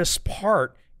purpose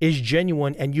part is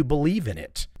genuine and you believe in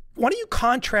it. Why don't you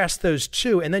contrast those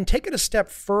two and then take it a step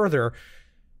further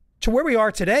to where we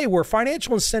are today, where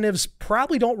financial incentives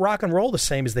probably don't rock and roll the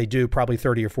same as they do probably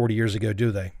 30 or 40 years ago,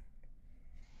 do they?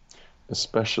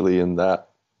 Especially in that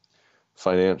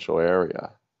financial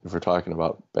area, if we're talking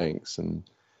about banks and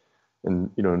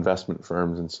investment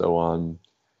firms and so on.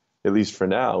 At least for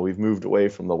now, we've moved away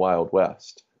from the Wild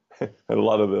West. And a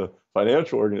lot of the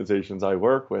financial organizations I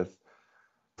work with,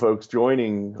 folks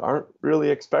joining aren't really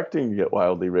expecting to get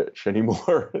wildly rich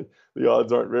anymore. The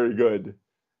odds aren't very good.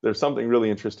 There's something really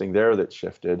interesting there that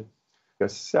shifted. A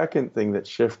second thing that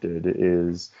shifted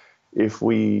is if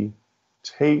we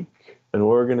take an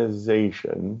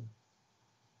organization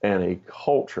and a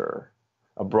culture,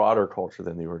 a broader culture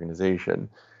than the organization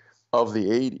of the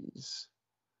 80s,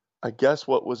 I guess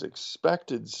what was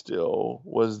expected still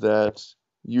was that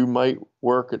you might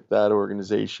work at that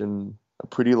organization a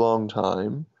pretty long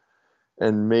time,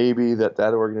 and maybe that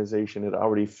organization had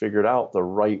already figured out the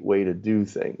right way to do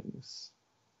things.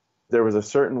 There was a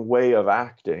certain way of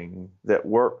acting that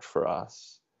worked for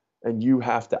us, and you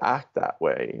have to act that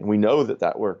way. And we know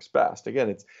that works best. Again,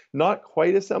 it's not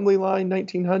quite assembly line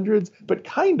 1900s, but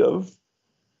kind of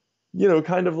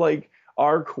like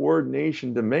our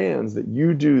coordination demands that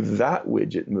you do that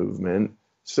widget movement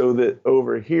so that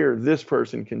over here, this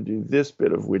person can do this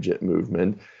bit of widget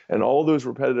movement, and all those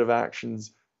repetitive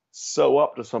actions sew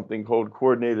up to something called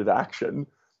coordinated action,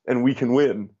 and we can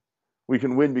win. We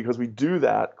can win because we do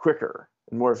that quicker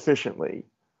and more efficiently.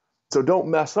 So don't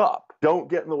mess up. Don't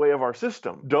get in the way of our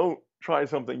system. Don't try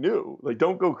something new. Like,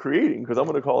 don't go creating, because I'm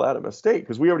going to call that a mistake,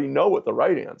 because we already know what the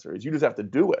right answer is. You just have to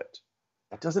do it.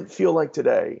 It doesn't feel like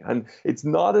today. And it's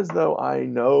not as though I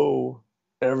know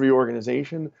every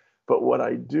organization, but what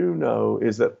I do know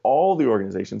is that all the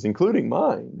organizations, including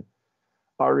mine,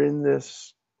 are in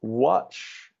this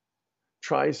watch,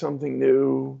 try something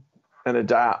new, and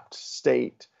adapt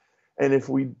state. And if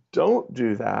we don't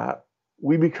do that,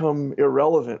 we become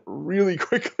irrelevant really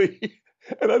quickly.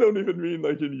 And I don't even mean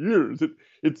like in years.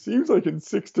 It seems like in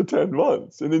 6 to 10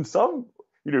 months. And in some,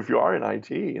 if you are in IT,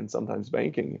 and sometimes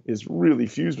banking is really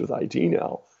fused with IT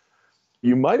now,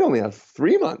 you might only have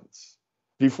 3 months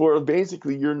before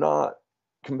basically you're not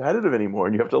competitive anymore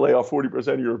and you have to lay off 40%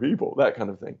 of your people, that kind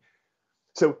of thing.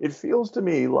 So it feels to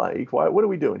me like, what are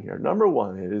we doing here? Number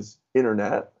one is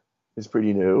internet is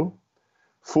pretty new.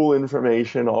 full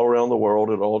information all around the world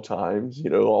at all times,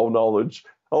 all knowledge,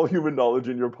 all human knowledge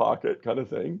in your pocket kind of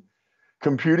thing.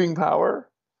 Computing power,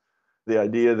 the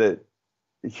idea that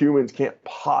humans can't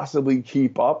possibly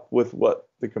keep up with what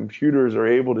the computers are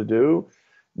able to do.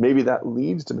 Maybe that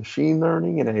leads to machine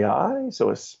learning and AI.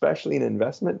 So especially in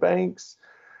investment banks,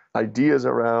 ideas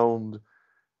around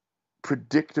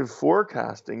predictive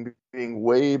forecasting being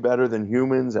way better than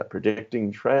humans at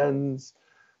predicting trends.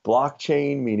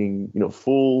 Blockchain, meaning,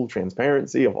 full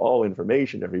transparency of all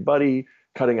information, everybody,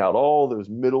 cutting out all those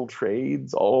middle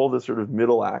trades, all the sort of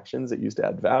middle actions that used to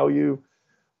add value.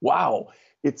 Wow,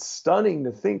 it's stunning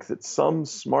to think that some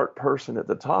smart person at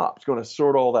the top is going to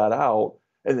sort all that out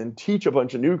and then teach a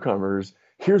bunch of newcomers,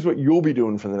 here's what you'll be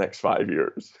doing for the next 5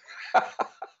 years.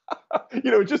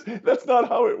 That's not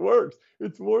how it works.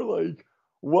 It's more like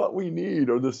what we need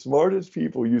are the smartest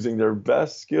people using their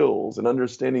best skills and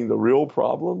understanding the real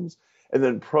problems, and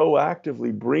then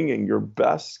proactively bringing your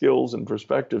best skills and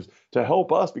perspectives to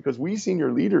help us, because we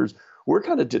senior leaders, we're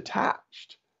kind of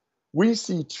detached. We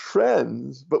see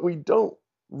trends, but we don't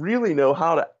really know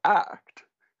how to act.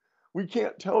 We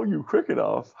can't tell you quick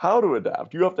enough how to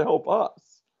adapt. You have to help us.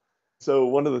 So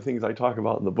one of the things I talk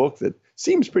about in the book that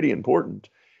seems pretty important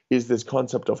is this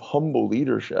concept of humble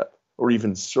leadership, or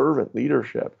even servant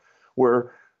leadership,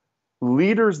 where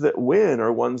leaders that win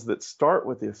are ones that start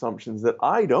with the assumptions that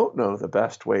I don't know the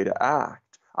best way to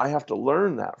act. I have to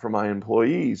learn that from my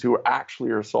employees who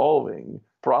actually are solving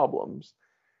problems.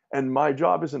 And my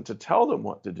job isn't to tell them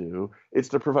what to do, it's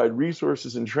to provide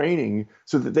resources and training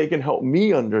so that they can help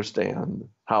me understand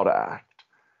how to act.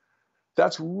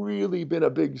 That's really been a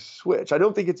big switch. I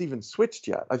don't think it's even switched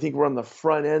yet. I think we're on the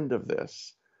front end of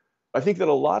this. I think that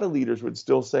a lot of leaders would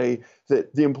still say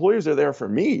that the employees are there for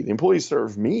me. The employees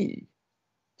serve me.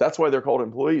 That's why they're called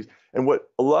employees. And what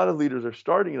a lot of leaders are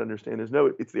starting to understand is,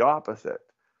 no, it's the opposite.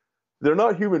 They're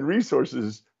not human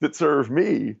resources that serve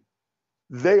me.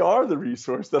 They are the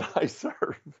resource that I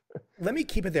serve. Let me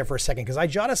keep it there for a second, because I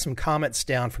jotted some comments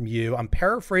down from you. I'm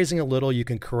paraphrasing a little. You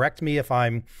can correct me if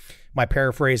my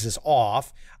paraphrase is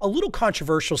off. A little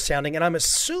controversial sounding, and I'm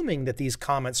assuming that these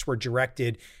comments were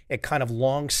directed at kind of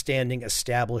long-standing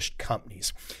established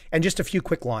companies. And just a few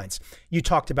quick lines. You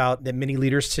talked about that many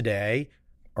leaders today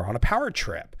are on a power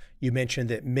trip. You mentioned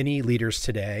that many leaders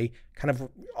today kind of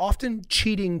often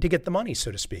cheating to get the money,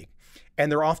 so to speak.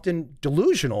 And they're often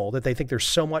delusional that they think they're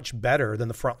so much better than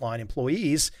the frontline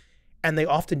employees, and they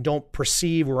often don't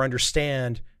perceive or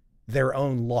understand their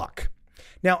own luck.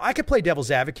 Now, I could play devil's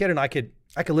advocate, and I could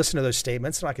listen to those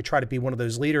statements, and I could try to be one of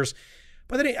those leaders.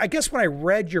 But then I guess when I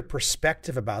read your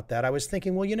perspective about that, I was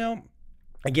thinking, well,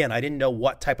 again, I didn't know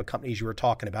what type of companies you were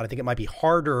talking about. I think it might be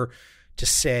harder to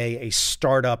say a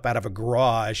startup out of a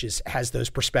garage has those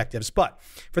perspectives. But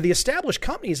for the established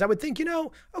companies, I would think,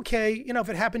 okay, if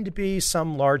it happened to be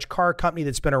some large car company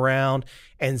that's been around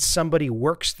and somebody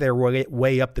works their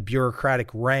way up the bureaucratic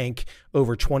rank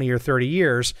over 20 or 30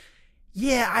 years,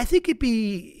 yeah, I think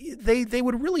they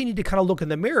would really need to kind of look in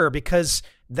the mirror, because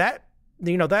that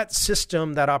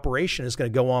system, that operation is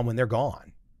going to go on when they're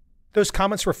gone. Those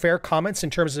comments were fair comments in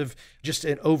terms of just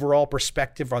an overall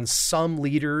perspective on some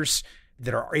leaders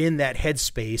that are in that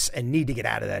headspace and need to get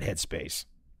out of that headspace.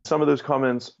 Some of those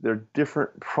comments, they're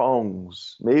different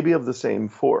prongs, maybe of the same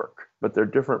fork, but they're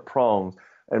different prongs.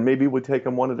 And maybe we'll take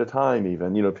them one at a time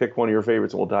even, pick one of your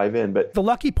favorites and we'll dive in. But the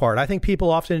lucky part, I think people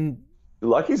often...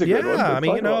 Lucky's a good one.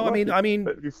 Yeah, I mean,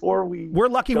 but before we're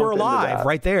lucky we're alive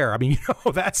right there. I mean,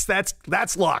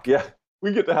 that's luck. Yeah,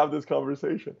 we get to have this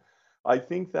conversation. I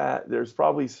think that there's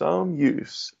probably some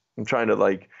use. I'm trying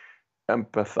to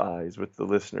empathize with the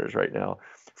listeners right now.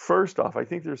 First off, I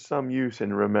think there's some use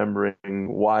in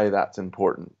remembering why that's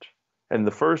important. And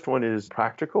the first one is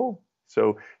practical.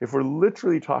 So if we're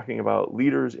literally talking about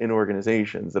leaders in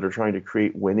organizations that are trying to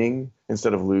create winning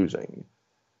instead of losing,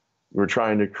 we're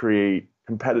trying to create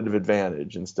competitive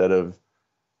advantage instead of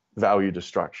value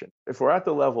destruction. If we're at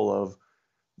the level of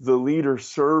the leader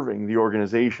serving the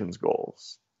organization's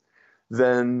goals,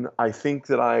 then I think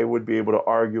that I would be able to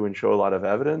argue and show a lot of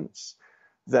evidence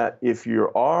that if you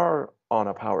are on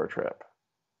a power trip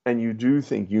and you do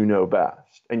think you know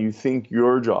best and you think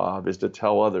your job is to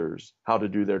tell others how to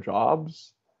do their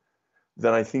jobs,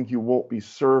 then I think you won't be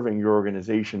serving your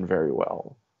organization very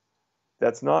well.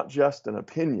 That's not just an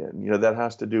opinion. That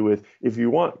has to do with, if you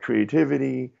want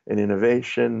creativity and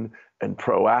innovation and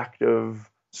proactive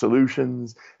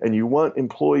solutions, and you want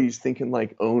employees thinking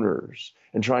like owners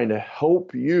and trying to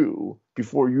help you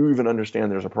before you even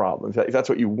understand there's a problem. If that's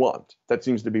what you want, that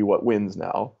seems to be what wins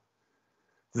now.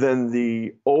 Then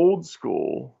the old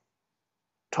school,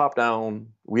 top down,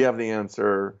 we have the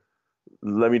answer,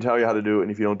 let me tell you how to do it,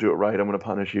 and if you don't do it right, I'm going to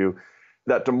punish you,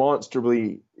 that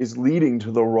demonstrably is leading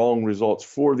to the wrong results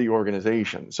for the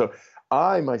organization. So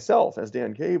I myself, as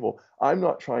Dan Cable, I'm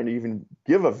not trying to even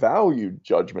give a value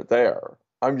judgment there.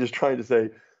 I'm just trying to say,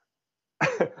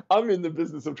 I'm in the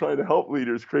business of trying to help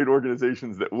leaders create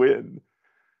organizations that win.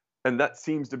 And that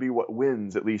seems to be what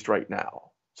wins, at least right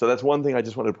now. So that's one thing I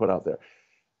just wanted to put out there.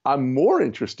 I'm more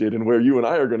interested in where you and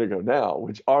I are going to go now,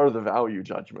 which are the value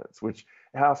judgments, which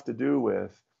have to do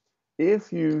with,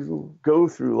 if you go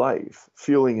through life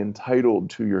feeling entitled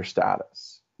to your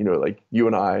status, like you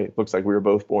and I, it looks like we were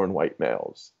both born white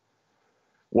males.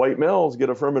 White males get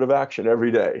affirmative action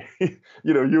every day.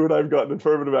 You and I have gotten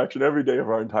affirmative action every day of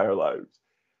our entire lives.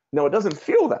 Now, it doesn't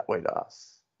feel that way to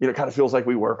us. It kind of feels like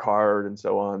we work hard and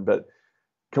so on. But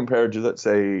compared to, let's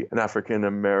say, an African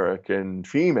American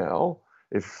female,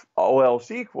 if all else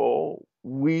equal,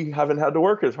 we haven't had to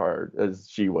work as hard as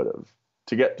she would have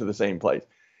to get to the same place.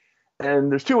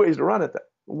 And there's two ways to run it.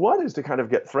 One is to kind of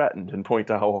get threatened and point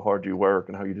to how hard you work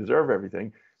and how you deserve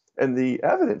everything. And the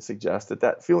evidence suggests that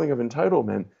that feeling of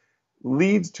entitlement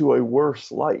leads to a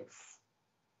worse life,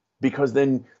 because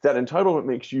then that entitlement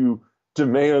makes you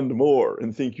demand more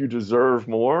and think you deserve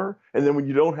more. And then when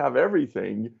you don't have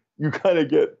everything, you kind of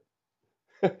get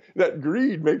that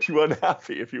greed makes you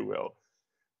unhappy, if you will.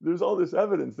 There's all this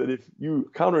evidence that if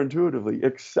you counterintuitively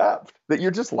accept that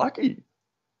you're just lucky,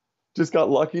 just got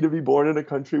lucky to be born in a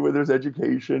country where there's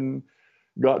education,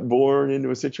 got born into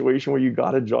a situation where you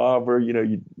got a job where,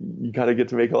 you kind of get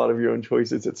to make a lot of your own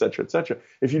choices, et cetera, et cetera.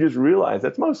 If you just realize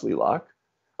that's mostly luck,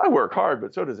 I work hard,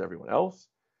 but so does everyone else,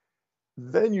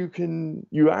 then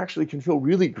you actually can feel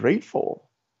really grateful.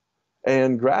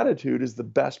 And gratitude is the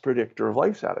best predictor of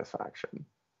life satisfaction.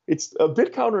 It's a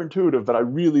bit counterintuitive, but I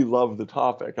really love the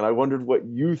topic, and I wondered what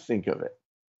you think of it.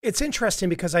 It's interesting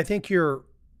because I think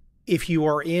if you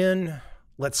are in,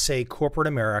 let's say, corporate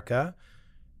America,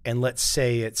 and let's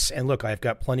say and look, I've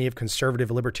got plenty of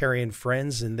conservative libertarian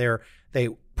friends, and they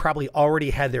probably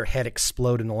already had their head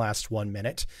explode in the last 1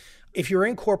 minute. If you're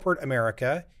in corporate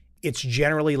America, it's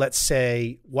generally, let's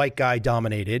say, white guy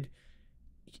dominated.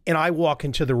 And I walk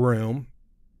into the room,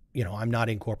 I'm not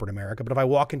in corporate America, but if I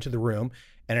walk into the room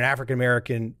and an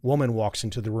African-American woman walks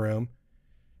into the room,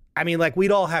 I mean, like,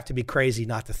 we'd all have to be crazy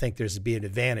not to think there's be an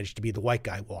advantage to be the white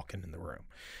guy walking in the room.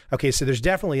 Okay, so there's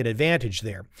definitely an advantage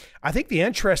there. I think the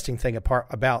interesting thing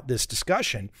about this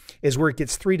discussion is where it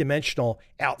gets three-dimensional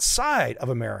outside of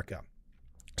America.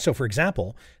 So, for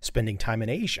example, spending time in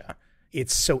Asia,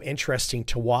 it's so interesting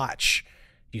to watch.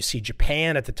 You see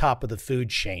Japan at the top of the food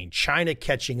chain, China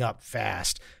catching up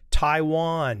fast,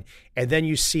 Taiwan, and then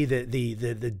you see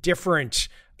the different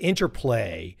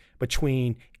interplay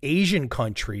between Asian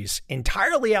countries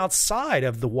entirely outside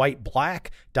of the white-black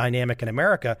dynamic in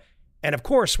America. And of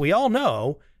course, we all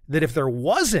know that if there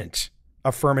wasn't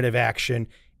affirmative action,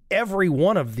 every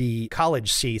one of the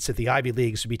college seats at the Ivy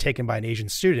Leagues would be taken by an Asian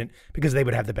student because they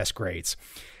would have the best grades.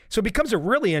 So it becomes a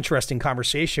really interesting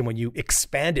conversation when you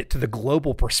expand it to the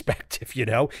global perspective,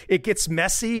 It gets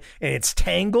messy and it's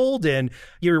tangled, and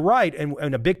you're right. And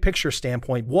in a big picture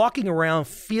standpoint, walking around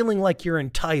feeling like you're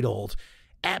entitled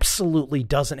absolutely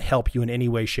doesn't help you in any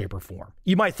way, shape, or form.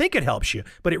 You might think it helps you,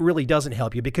 but it really doesn't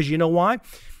help you, because you know why?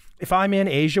 If I'm in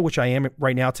Asia, which I am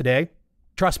right now today,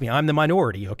 trust me, I'm the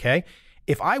minority, okay?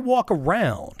 If I walk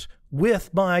around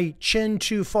with my chin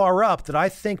too far up that I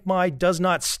think my does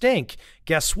not stink,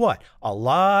 guess what? A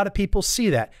lot of people see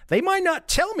that. They might not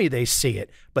tell me they see it,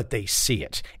 but they see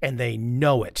it and they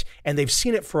know it. And they've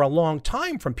seen it for a long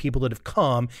time from people that have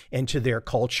come into their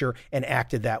culture and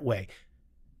acted that way.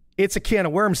 It's a can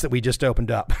of worms that we just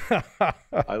opened up.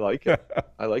 I like it.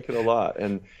 I like it a lot.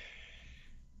 And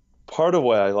part of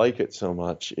why I like it so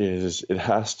much is it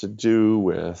has to do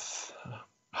with,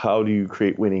 how do you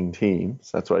create winning teams?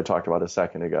 That's what I talked about a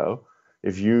second ago.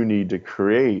 If you need to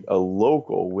create a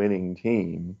local winning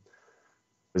team,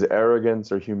 is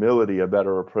arrogance or humility a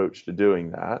better approach to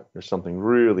doing that? There's something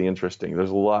really interesting.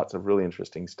 There's lots of really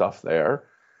interesting stuff there.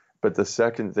 But the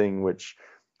second thing, which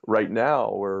right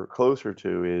now we're closer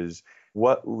to, is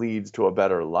what leads to a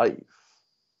better life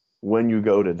when you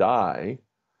go to die?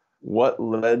 What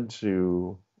led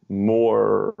to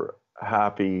more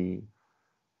happy,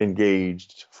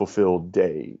 engaged, fulfilled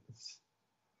days?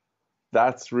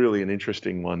 That's really an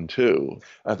interesting one too.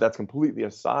 That's completely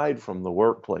aside from the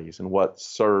workplace and what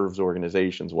serves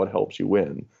organizations, what helps you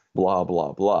win, blah,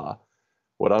 blah, blah.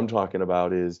 What I'm talking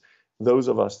about is those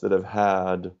of us that have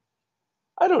had,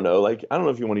 I don't know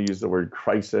if you want to use the word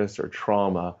crisis or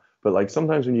trauma, but like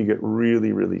sometimes when you get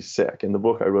really, really sick. In the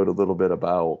book, I wrote a little bit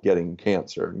about getting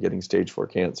cancer and getting stage 4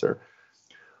 cancer.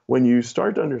 when you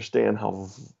start to understand how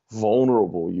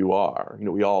vulnerable you are,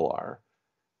 we all are,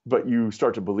 but you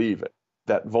start to believe it,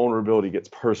 that vulnerability gets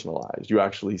personalized. You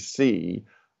actually see,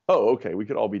 oh, okay, we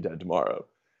could all be dead tomorrow.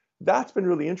 That's been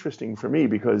really interesting for me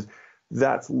because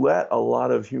that's let a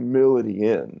lot of humility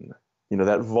in,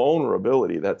 that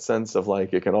vulnerability, that sense of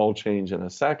like it can all change in a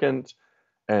second.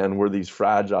 And we're these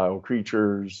fragile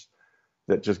creatures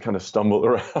that just kind of stumble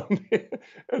around.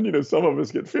 And, some of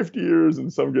us get 50 years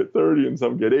and some get 30 and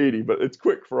some get 80, but it's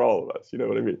quick for all of us. You know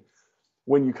what I mean?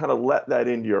 When you kind of let that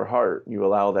into your heart, you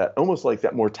allow that almost like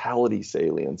that mortality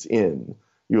salience in,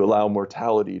 you allow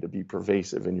mortality to be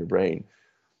pervasive in your brain.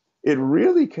 It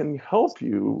really can help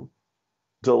you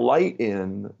delight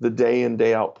in the day in,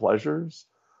 day out pleasures,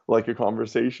 like a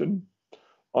conversation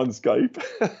on Skype.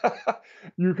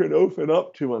 You can open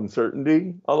up to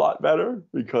uncertainty a lot better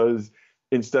because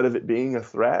instead of it being a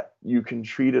threat, you can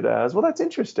treat it as, well, that's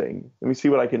interesting. Let me see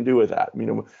what I can do with that.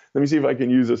 Let me see if I can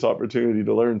use this opportunity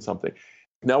to learn something.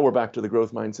 Now we're back to the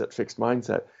growth mindset, fixed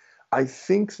mindset. I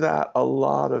think that a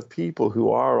lot of people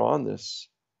who are on this,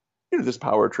 this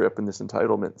power trip and this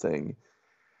entitlement thing,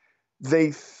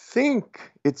 they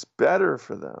think it's better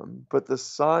for them, but the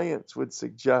science would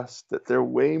suggest that they're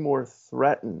way more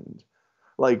threatened.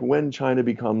 Like when China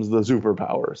becomes the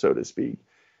superpower, so to speak,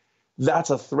 that's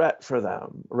a threat for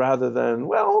them rather than,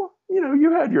 well,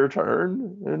 you had your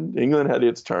turn and England had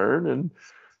its turn and,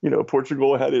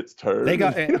 Portugal had its turn.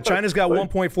 China's got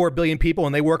 1.4 billion people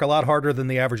and they work a lot harder than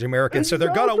the average American. Exactly.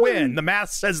 So they're going to win. The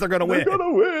math says they're going to win. They're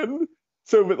going to win.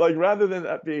 So, but like, rather than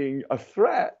that being a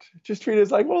threat, just treat it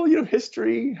as like, well,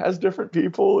 history has different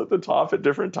people at the top at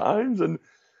different times. And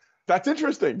that's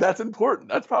interesting. That's important.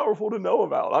 That's powerful to know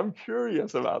about. I'm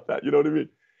curious about that. You know what I mean?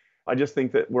 I just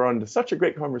think that we're on such a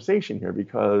great conversation here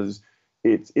because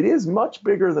it is much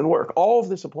bigger than work. All of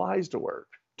this applies to work,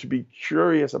 to be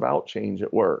curious about change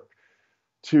at work,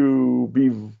 to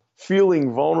be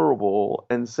feeling vulnerable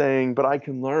and saying, but I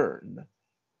can learn.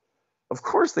 Of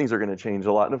course, things are going to change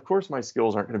a lot. And of course, my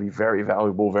skills aren't going to be very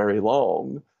valuable very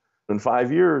long. In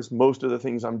 5 years, most of the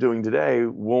things I'm doing today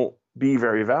won't be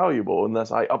very valuable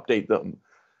unless I update them.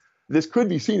 This could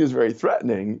be seen as very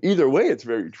threatening. Either way, it's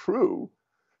very true.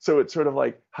 So it's sort of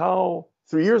like how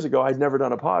 3 years ago, I'd never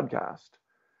done a podcast.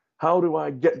 How do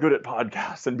I get good at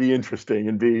podcasts and be interesting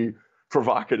and be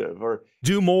provocative or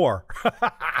do more?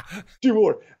 Do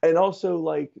more. And also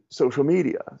like social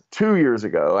media. 2 years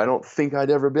ago, I don't think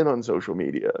I'd ever been on social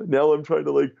media. Now I'm trying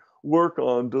to like work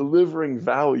on delivering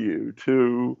value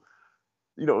to,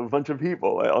 a bunch of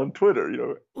people on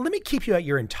Twitter, Let me keep you at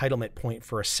your entitlement point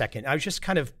for a second. I was just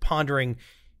kind of pondering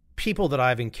people that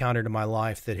I've encountered in my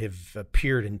life that have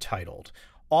appeared entitled.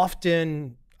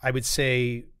 Often, I would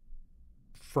say,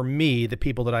 for me, the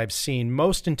people that I've seen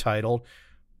most entitled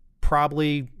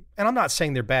probably, and I'm not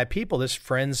saying they're bad people, there's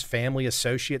friends, family,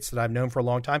 associates that I've known for a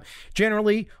long time,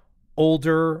 generally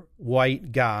older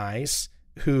white guys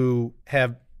who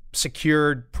have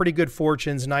secured pretty good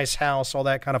fortunes, nice house, all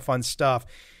that kind of fun stuff.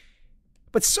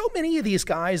 But so many of these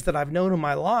guys that I've known in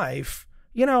my life,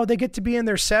 they get to be in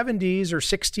their 70s or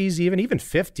 60s, even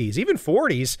 50s, even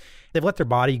 40s. They've let their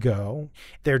body go.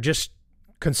 They're just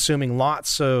consuming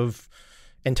lots of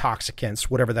intoxicants,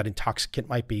 whatever that intoxicant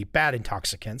might be, bad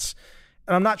intoxicants.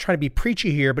 And I'm not trying to be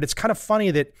preachy here, but it's kind of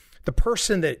funny that the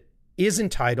person that is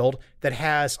entitled, that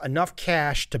has enough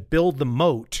cash to build the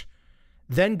moat,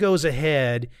 then goes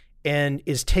ahead and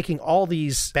is taking all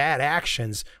these bad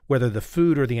actions, whether the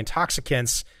food or the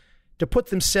intoxicants, to put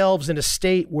themselves in a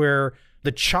state where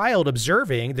the child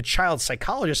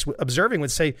psychologist observing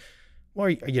would say, well, are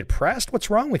you depressed? What's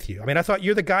wrong with you? I mean, I thought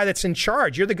you're the guy that's in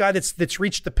charge. You're the guy that's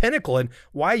reached the pinnacle. And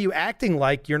why are you acting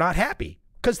like you're not happy?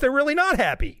 Because they're really not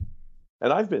happy.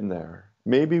 And I've been there.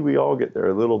 Maybe we all get there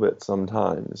a little bit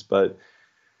sometimes, but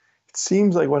it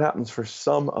seems like what happens for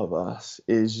some of us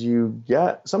is you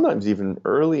get, sometimes even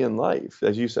early in life,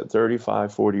 as you said,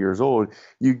 35, 40 years old,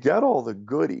 you get all the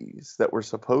goodies that were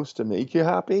supposed to make you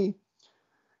happy,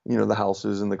 the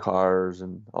houses and the cars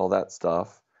and all that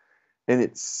stuff. And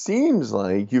it seems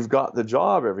like you've got the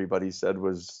job everybody said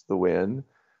was the win,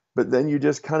 but then you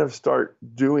just kind of start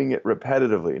doing it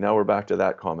repetitively. Now we're back to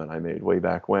that comment I made way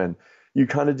back when. You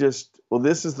kind of just, well,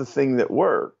 this is the thing that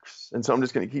works. And so I'm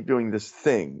just going to keep doing this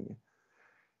thing.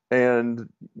 And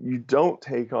you don't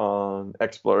take on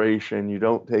exploration. You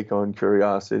don't take on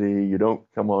curiosity. You don't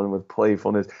come on with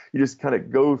playfulness. You just kind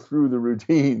of go through the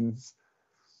routines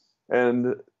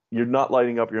and you're not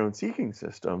lighting up your own seeking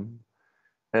system.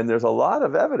 And there's a lot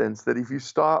of evidence that if you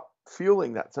stop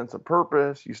feeling that sense of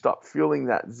purpose, you stop feeling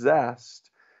that zest,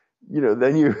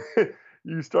 then you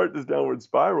you start this downward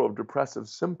spiral of depressive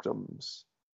symptoms.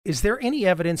 Is there any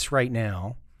evidence right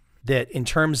now that in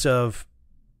terms of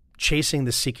chasing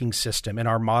the seeking system in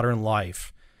our modern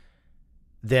life,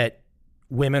 that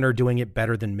women are doing it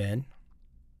better than men?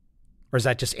 Or is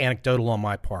that just anecdotal on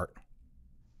my part?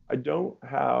 I don't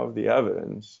have the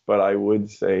evidence, but I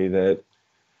would say that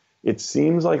it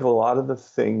seems like a lot of the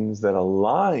things that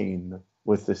align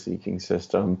with the seeking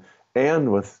system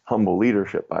and with humble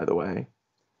leadership, by the way,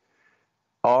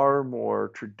 are more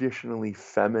traditionally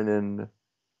feminine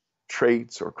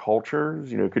traits or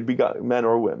cultures. It could be men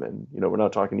or women. We're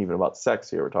not talking even about sex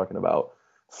here. We're talking about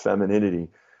femininity.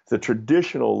 The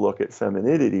traditional look at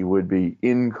femininity would be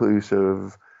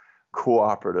inclusive,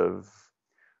 cooperative,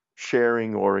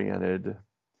 sharing oriented,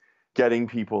 getting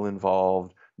people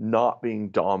involved, not being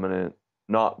dominant,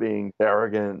 not being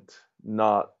arrogant,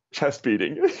 not chest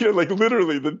beating. Like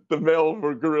literally the male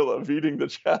gorilla beating the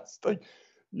chest,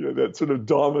 that sort of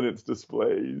dominance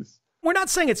displays. We're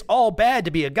not saying it's all bad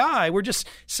to be a guy. We're just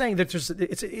saying that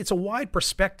it's a wide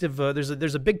perspective.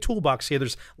 There's a big toolbox here.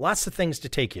 There's lots of things to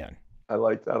take in. I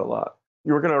like that a lot.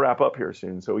 We're going to wrap up here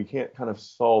soon, so we can't kind of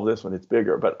solve this when it's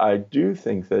bigger. But I do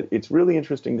think that it's really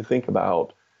interesting to think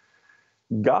about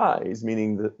guys,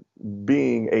 meaning that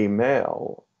being a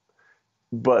male,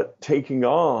 but taking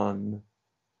on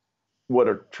what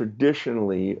are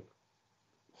traditionally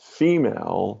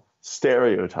female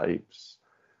stereotypes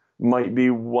might be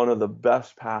one of the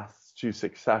best paths to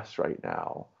success right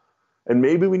now. And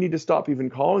maybe we need to stop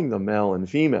even calling them male and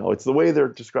female. It's the way they're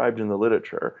described in the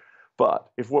literature.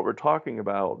 But if what we're talking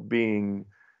about being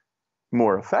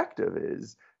more effective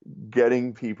is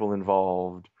getting people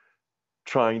involved,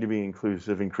 trying to be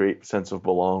inclusive and create a sense of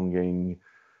belonging,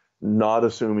 not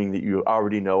assuming that you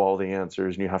already know all the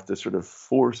answers and you have to sort of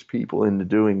force people into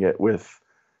doing it with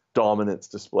dominance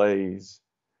displays.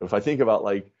 If I think about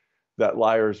that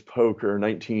Liar's Poker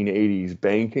 1980s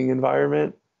banking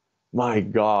environment, my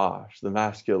gosh, the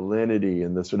masculinity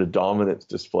and the sort of dominance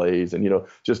displays and,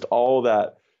 just all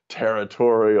that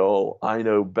territorial, I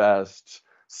know best,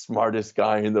 smartest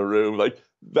guy in the room.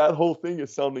 That whole thing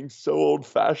is sounding so old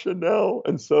fashioned now.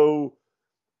 And so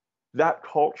that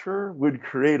culture would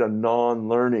create a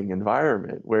non-learning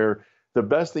environment where the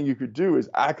best thing you could do is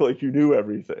act like you knew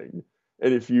everything.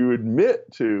 And if you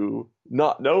admit to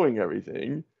not knowing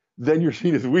everything, then you're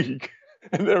seen as weak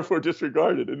and therefore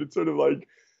disregarded. And it's sort of like,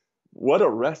 what a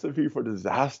recipe for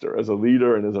disaster as a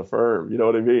leader and as a firm. You know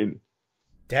what I mean?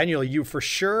 Daniel, you for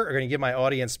sure are going to give my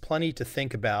audience plenty to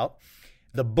think about.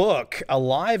 The book,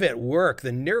 Alive at Work,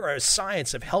 the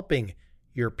Neuroscience of Helping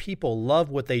Your People Love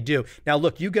What They Do. Now,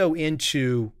 look, you go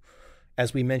into,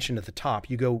 as we mentioned at the top,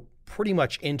 you go pretty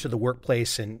much into the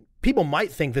workplace, and people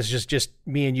might think this is just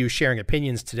me and you sharing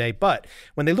opinions today, but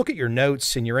when they look at your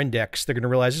notes and your index, they're going to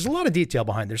realize there's a lot of detail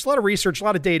behind. There's a lot of research, a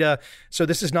lot of data. So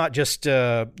this is not just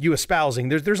you espousing.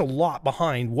 There's a lot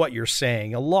behind what you're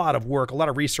saying, a lot of work, a lot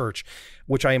of research,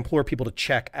 which I implore people to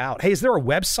check out. Hey, is there a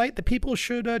website that people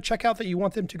should check out that you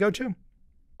want them to go to?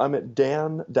 I'm at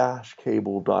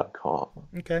dan-cable.com.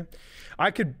 Okay.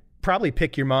 I could probably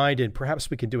pick your mind, and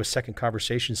perhaps we could do a second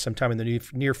conversation sometime in the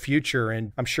near future.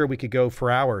 And I'm sure we could go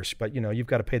for hours, but you've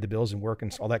got to pay the bills and work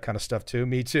and all that kind of stuff too.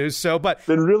 Me too. So, but it's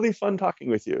been really fun talking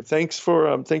with you. Thanks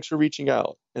for reaching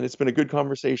out, and it's been a good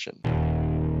conversation.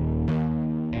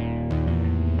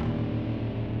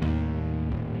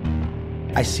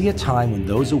 I see a time when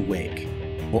those awake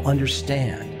will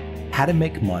understand how to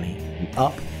make money in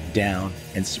up, down,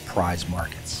 and surprise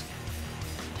markets.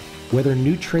 Whether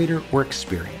new trader or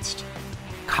experienced,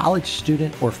 college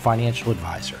student or financial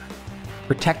advisor,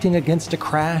 protecting against a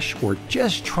crash or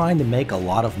just trying to make a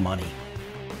lot of money,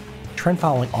 trend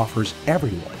following offers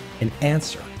everyone an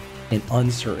answer in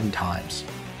uncertain times.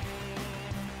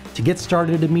 To get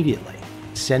started immediately,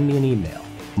 send me an email,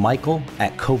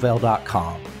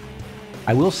 michael@covel.com.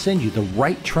 I will send you the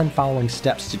right trend following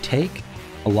steps to take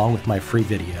along with my free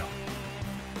video.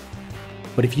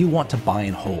 But if you want to buy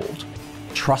and hold,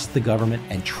 trust the government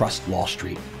and trust Wall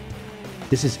Street,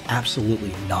 this is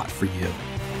absolutely not for you.